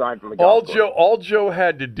 he resigned from the golf course. All Joe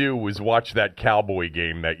had to do was watch that Cowboy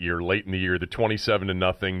game that year, late in the year, the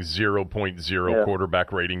 27-0, 0.0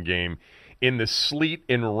 quarterback rating game in the sleet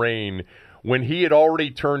and rain when he had already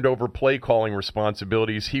turned over play calling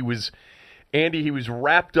responsibilities. He was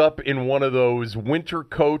wrapped up in one of those winter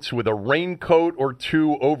coats with a raincoat or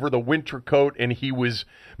two over the winter coat, and he was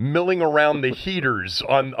milling around the heaters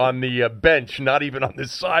on the bench, not even on the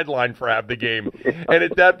sideline for half the game. And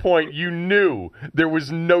at that point, you knew there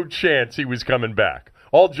was no chance he was coming back.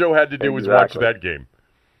 All Joe had to do was watch that game.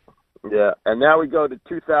 Yeah, and now we go to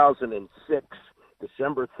 2006,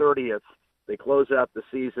 December 30th. They close out the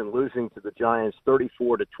season losing to the Giants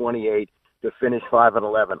 34-28. To finish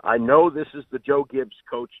 5-11. I know this is the Joe Gibbs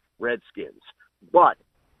coached Redskins, but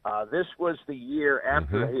this was the year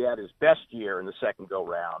after he had his best year in the second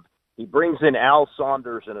go-round. He brings in Al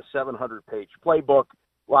Saunders in a 700-page playbook.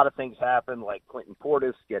 A lot of things happen, like Clinton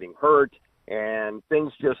Portis getting hurt, and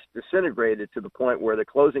things just disintegrated to the point where they're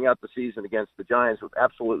closing out the season against the Giants with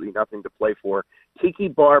absolutely nothing to play for. Tiki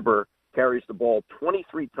Barber carries the ball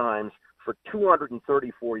 23 times for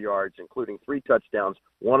 234 yards, including 3 touchdowns,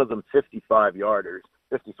 one of them 55 yards.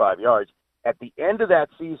 At the end of that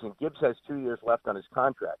season, Gibbs has 2 years left on his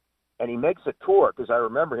contract, and he makes a tour, because I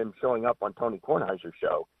remember him showing up on Tony Kornheiser's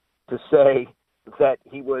show, to say that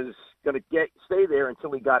he was going to stay there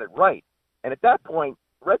until he got it right. And at that point,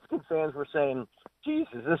 Redskins fans were saying, geez,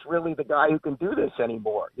 is this really the guy who can do this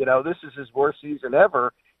anymore? You know, this is his worst season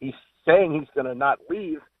ever. He's saying he's going to not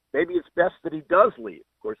leave. Maybe it's best that he does leave.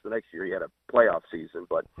 Of course, the next year he had a playoff season,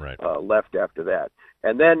 but left after that.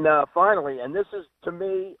 And then finally, and this is, to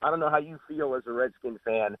me, I don't know how you feel as a Redskin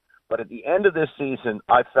fan, but at the end of this season,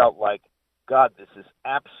 I felt like, God, this is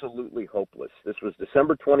absolutely hopeless. This was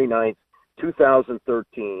December 29th,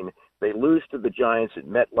 2013. They lose to the Giants at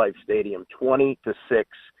MetLife Stadium 20-6.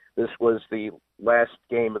 This was the last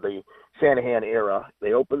game of the Shanahan era.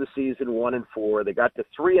 They opened the season 1-4. They got to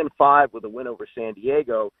 3-5 with a win over San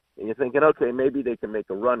Diego. And you're thinking, okay, maybe they can make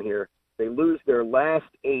a run here. They lose their last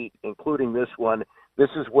 8, including this one. This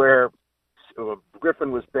is where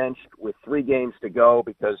Griffin was benched with 3 games to go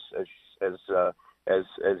because, as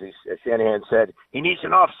Shanahan said, he needs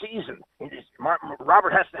an off season.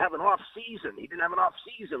 Robert has to have an off season. He didn't have an off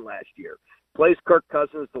season last year. Plays Kirk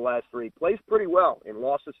Cousins the last 3. Plays pretty well in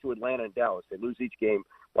losses to Atlanta and Dallas. They lose each game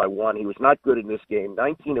by 1. He was not good in this game.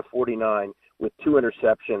 19 of 49 with 2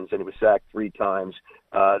 interceptions, and he was sacked 3 times.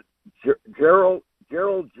 Gerald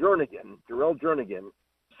Jernigan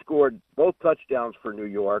scored both touchdowns for New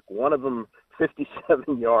York. One of them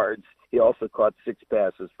 57 yards. He also caught 6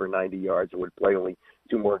 passes for 90 yards and would play only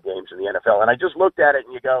 2 more games in the NFL. And I just looked at it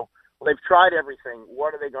and you go, Well, they've tried everything.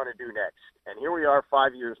 What are they going to do next? And here we are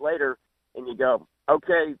 5 years later, and you go,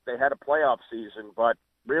 okay, they had a playoff season, but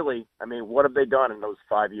really, I mean, what have they done in those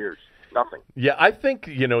 5 years? Nothing. Yeah, I think,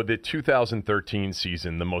 the 2013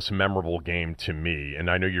 season, the most memorable game to me, and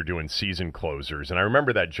I know you're doing season closers, and I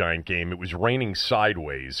remember that Giant game. It was raining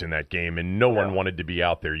sideways in that game, and no one wanted to be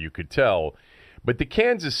out there, you could tell. But the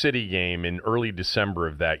Kansas City game in early December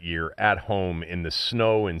of that year at home in the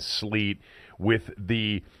snow and sleet with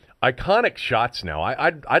the iconic shots now,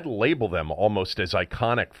 I'd label them almost as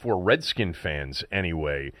iconic for Redskin fans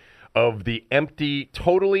anyway, of the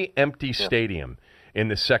totally empty stadium in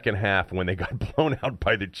the second half when they got blown out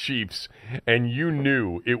by the Chiefs, and you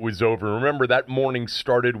knew it was over. Remember, that morning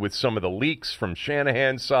started with some of the leaks from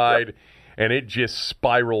Shanahan's side, and it just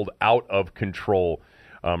spiraled out of control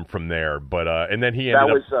from there. But and then he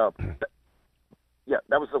ended up.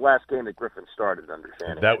 That was the last game that Griffin started under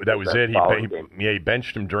Shanahan. That was it. He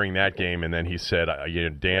benched him during that game, and then he said,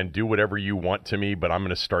 Dan, do whatever you want to me, but I'm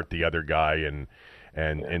going to start the other guy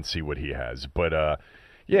and see what he has. But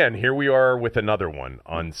yeah, and here we are with another one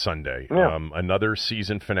on Sunday. Yeah. Another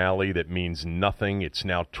season finale that means nothing. It's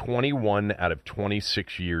now 21 out of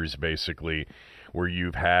 26 years, basically, where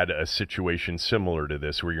you've had a situation similar to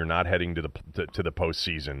this, where you're not heading to the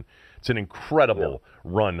postseason. It's an incredible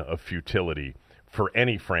run of futility for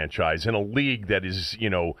any franchise in a league that is,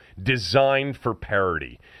 designed for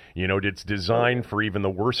parity. It's designed for even the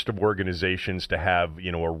worst of organizations to have,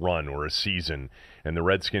 a run or a season, and the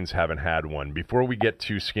Redskins haven't had one. Before we get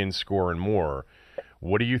to Skin Score and more,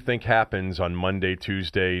 what do you think happens on Monday,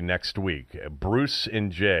 Tuesday next week? Bruce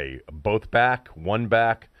and Jay, both back, one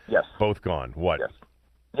back? Yes. Both gone. What? Yes.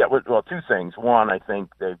 Yeah, well, two things. One, I think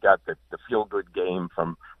they've got the feel-good game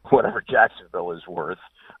from whatever Jacksonville is worth.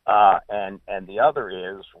 And the other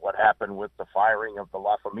is what happened with the firing of the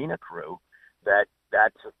La Femina crew, that's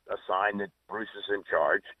a sign that Bruce is in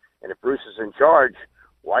charge. And if Bruce is in charge,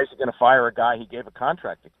 why is he going to fire a guy he gave a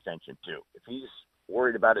contract extension to? If he's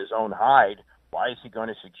worried about his own hide, why is he going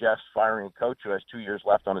to suggest firing a coach who has 2 years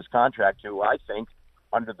left on his contract, who I think,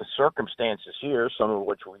 under the circumstances here, some of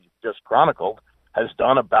which we just chronicled, has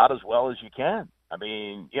done about as well as you can? I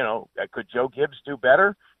mean, could Joe Gibbs do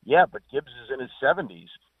better? Yeah, but Gibbs is in his 70s.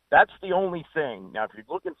 That's the only thing. Now, if you're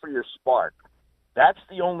looking for your spark, that's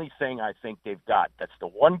the only thing I think they've got. That's the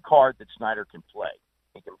one card that Snyder can play.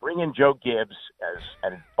 He can bring in Joe Gibbs as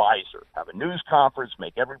an advisor, have a news conference,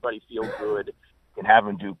 make everybody feel good, can have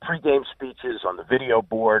him do pregame speeches on the video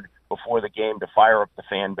board before the game to fire up the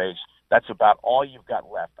fan base. That's about all you've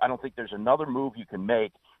got left. I don't think there's another move you can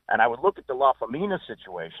make. And I would look at the La Femina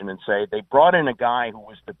situation and say they brought in a guy who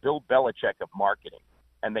was the Bill Belichick of marketing,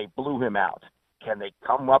 and they blew him out. Can they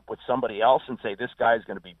come up with somebody else and say this guy is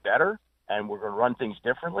going to be better and we're going to run things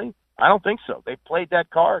differently? I don't think so. They played that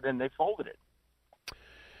card and they folded it.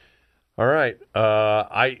 All right.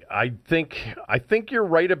 I think you're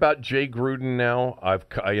right about Jay Gruden now.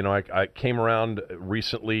 I came around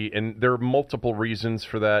recently, and there are multiple reasons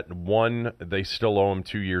for that. One, they still owe him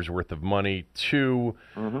 2 years worth of money. Two,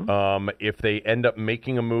 if they end up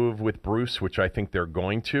making a move with Bruce, which I think they're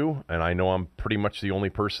going to, and I know I'm pretty much the only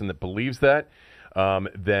person that believes that,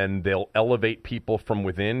 then they'll elevate people from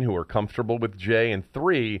within who are comfortable with Jay. And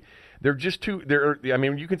three, they're just too. I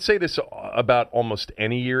mean, you can say this about almost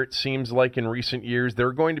any year. It seems like in recent years there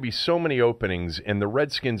are going to be so many openings, and the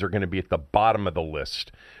Redskins are going to be at the bottom of the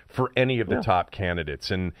list for any of the top candidates.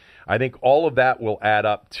 And I think all of that will add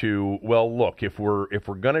up to, well, look, if we're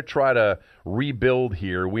going to try to rebuild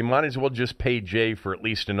here, we might as well just pay Jay for at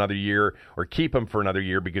least another year, or keep him for another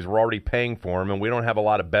year, because we're already paying for him, and we don't have a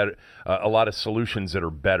lot of solutions that are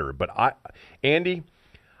better. But Andy,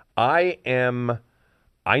 I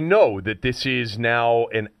know that this is now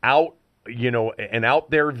an out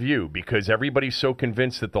there view, because everybody's so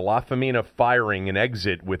convinced that the La Femina firing and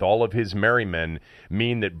exit with all of his merry men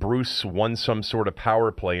mean that Bruce won some sort of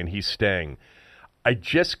power play and he's staying. I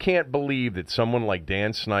just can't believe that someone like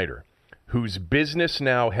Dan Snyder, whose business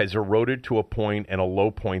now has eroded to a point and a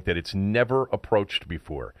low point that it's never approached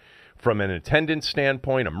before, from an attendance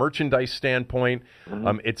standpoint, a merchandise standpoint,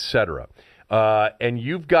 et cetera. And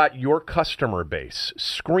you've got your customer base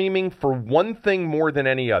screaming for one thing more than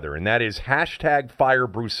any other, and that is hashtag Fire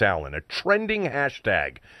Bruce Allen, a trending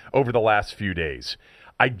hashtag over the last few days.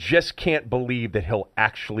 I just can't believe that he'll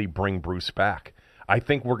actually bring Bruce back. I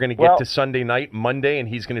think we're going to get to Sunday night, Monday, and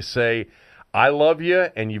he's going to say, I love you,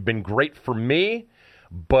 and you've been great for me,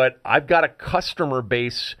 but I've got a customer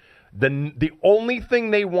base. The only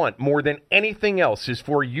thing they want more than anything else is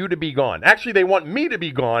for you to be gone. Actually, they want me to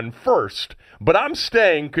be gone first, but I'm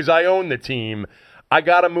staying because I own the team. I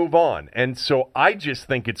got to move on. And so I just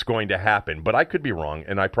think it's going to happen, but I could be wrong,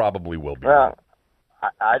 and I probably will be wrong.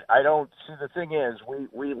 I don't see. The thing is,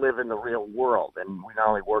 we live in the real world, and we not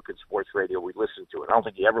only work in sports radio, we listen to it. I don't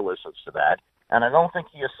think he ever listens to that, and I don't think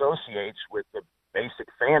he associates with the basic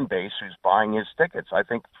fan base who's buying his tickets. I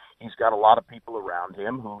think he's got a lot of people around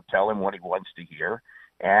him who tell him what he wants to hear,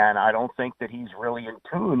 and I don't think that he's really in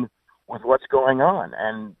tune with what's going on.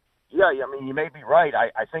 And yeah, I mean, you may be right.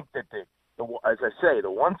 I think that as I say, the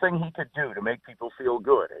one thing he could do to make people feel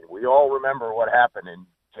good, and we all remember what happened in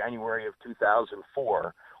January of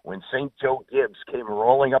 2004 when St. Joe Gibbs came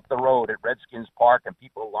rolling up the road at Redskins Park and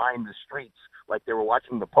people lined the streets like they were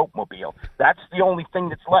watching the Pope Mobile. That's the only thing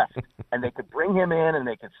that's left. And they could bring him in and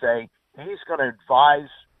they could say, he's going to advise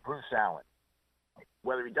Bruce Allen.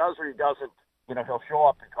 Whether he does or he doesn't, he'll show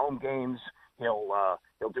up at home games. He'll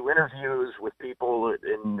do interviews with people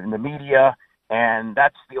in the media. And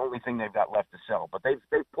that's the only thing they've got left to sell. But they've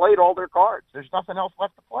played all their cards. There's nothing else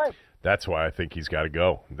left to play. That's why I think he's got to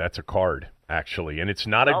go. That's a card, actually, and it's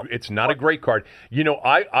not a great card.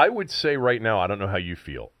 I would say right now, I don't know how you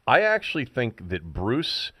feel. I actually think that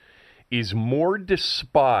Bruce is more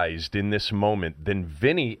despised in this moment than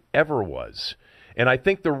Vinny ever was. And I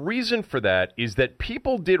think the reason for that is that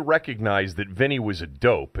people did recognize that Vinny was a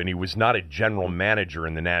dope and he was not a general manager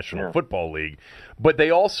in the National Football League, but they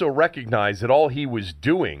also recognized that all he was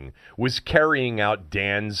doing was carrying out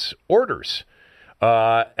Dan's orders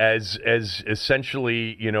as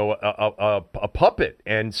essentially, a puppet.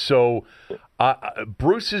 And so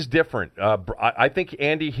Bruce is different. I think,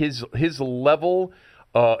 Andy, his level...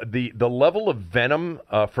 the level of venom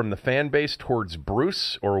from the fan base towards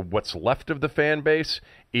Bruce, or what's left of the fan base,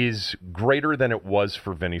 is greater than it was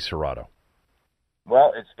for Vinny Serrato.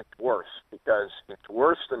 Well, it's worse, because it's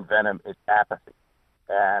worse than venom. It's apathy.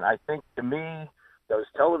 And I think, to me, those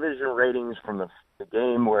television ratings from the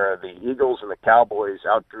game where the Eagles and the Cowboys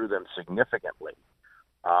outdrew them significantly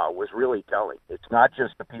was really telling. It's not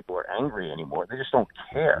just the people are angry anymore. They just don't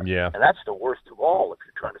care. Yeah. And that's the worst of all if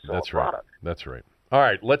you're trying to sell a product. That's right. All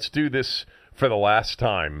right, let's do this for the last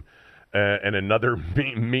time and another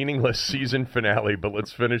meaningless season finale, but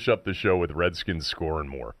let's finish up the show with Redskins Score and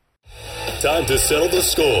More. Time to settle the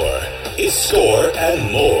score. It's Score and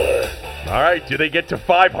More. All right, do they get to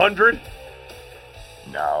 500?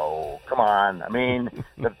 No, come on. I mean,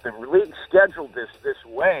 the league scheduled this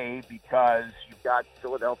way because you've got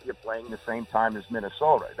Philadelphia playing the same time as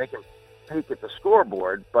Minnesota. They can peek at the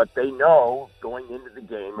scoreboard, but they know going into the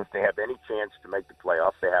game, if they have any chance to make the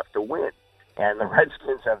playoffs, they have to win. And the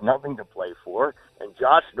Redskins have nothing to play for. And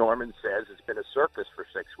Josh Norman says it's been a circus for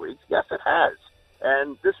 6 weeks. Yes, it has.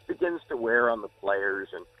 And this begins to wear on the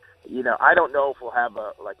players. And, I don't know if we'll have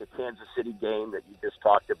a Kansas City game that you just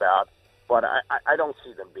talked about, but I don't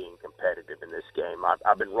see them being competitive in this game.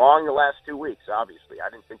 I've been wrong the last 2 weeks, obviously. I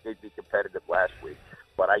didn't think they'd be competitive last week.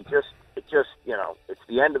 But it's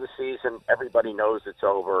the end of the season. Everybody knows it's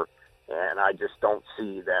over, and I just don't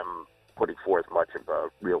see them putting forth much of a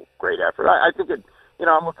real great effort. I think I'm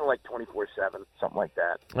looking like 24-7, something like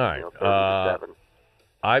that. All right. 30-7.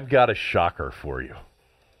 I've got a shocker for you.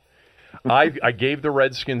 I gave the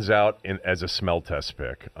Redskins out as a smell test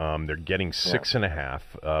pick. They're getting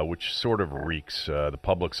 6.5, which sort of reeks. The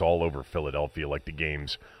public's all over Philadelphia like the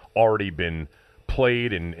game's already been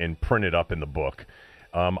played and printed up in the book.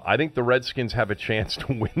 I think the Redskins have a chance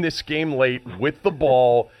to win this game late with the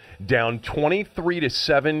ball down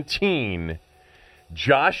 23-17.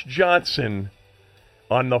 Josh Johnson,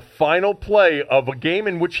 on the final play of a game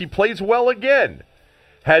in which he plays well again,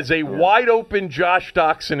 has a wide-open Josh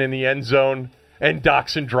Doxson in the end zone, and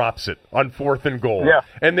Doxson drops it on 4th and goal. Yeah.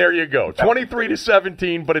 And there you go.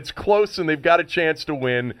 23-17, but it's close, and they've got a chance to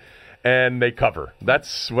win, and they cover.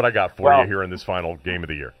 That's what I got for you here in this final game of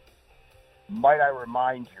the year. Might I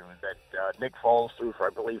remind you that Nick Foles threw for,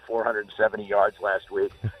 I believe, 470 yards last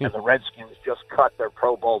week, and the Redskins just cut their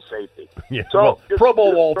Pro Bowl safety. Yeah, so Pro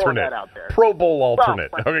Bowl alternate. That out there. Pro Bowl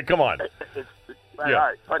alternate. Okay, come on.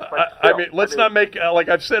 Let's not make, like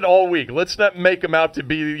I've said all week, let's not make him out to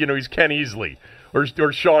be, he's Ken Easley or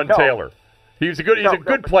Sean Taylor. He's a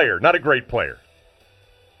good player, not a great player.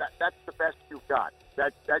 That's the best you've got.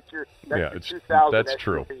 That's your 2000 that's SUV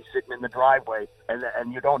true. Sitting in the driveway,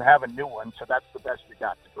 and you don't have a new one, so that's the best you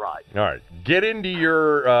got to drive. All right, get into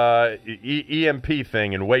your EMP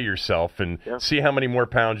thing and weigh yourself and see how many more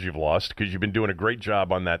pounds you've lost, because you've been doing a great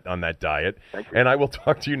job on that diet. Thank you. And I will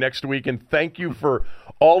talk to you next week. And thank you for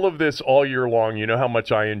all of this all year long. You know how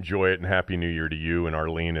much I enjoy it. And Happy New Year to you and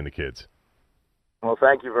Arlene and the kids. Well,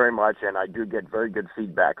 thank you very much, and I do get very good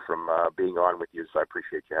feedback from being on with you, so I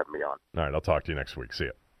appreciate you having me on. All right, I'll talk to you next week. See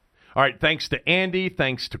ya. All right, thanks to Andy,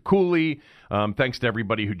 thanks to Cooley, thanks to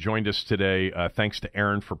everybody who joined us today. Thanks to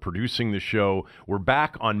Aaron for producing the show. We're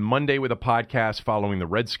back on Monday with a podcast following the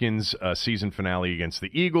Redskins season finale against the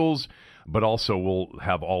Eagles, but also we'll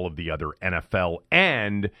have all of the other NFL,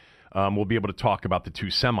 and we'll be able to talk about the 2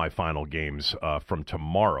 semifinal games from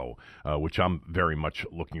tomorrow, which I'm very much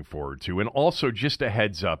looking forward to. And also, just a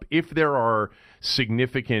heads up, if there are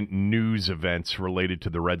significant news events related to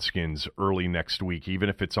the Redskins early next week, even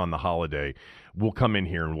if it's on the holiday, we'll come in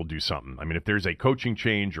here and we'll do something. I mean, if there's a coaching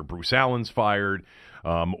change or Bruce Allen's fired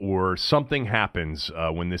or something happens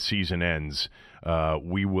when this season ends,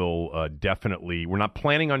 we will definitely, we're not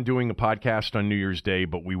planning on doing a podcast on New Year's Day,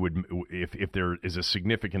 but we would, if there is a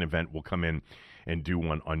significant event, we'll come in and do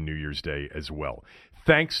one on New Year's Day as well.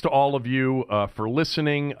 Thanks to all of you for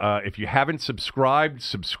listening. If you haven't subscribed,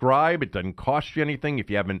 subscribe. It doesn't cost you anything. If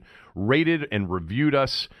you haven't rated and reviewed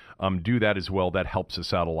us, do that as well. That helps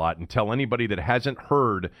us out a lot. And tell anybody that hasn't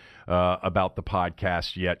heard about the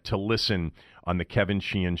podcast yet to listen on the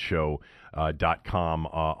KevinSheehanShow.com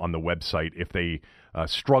on the website if they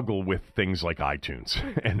struggle with things like iTunes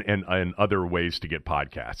and other ways to get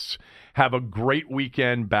podcasts. Have a great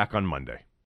weekend. Back on Monday.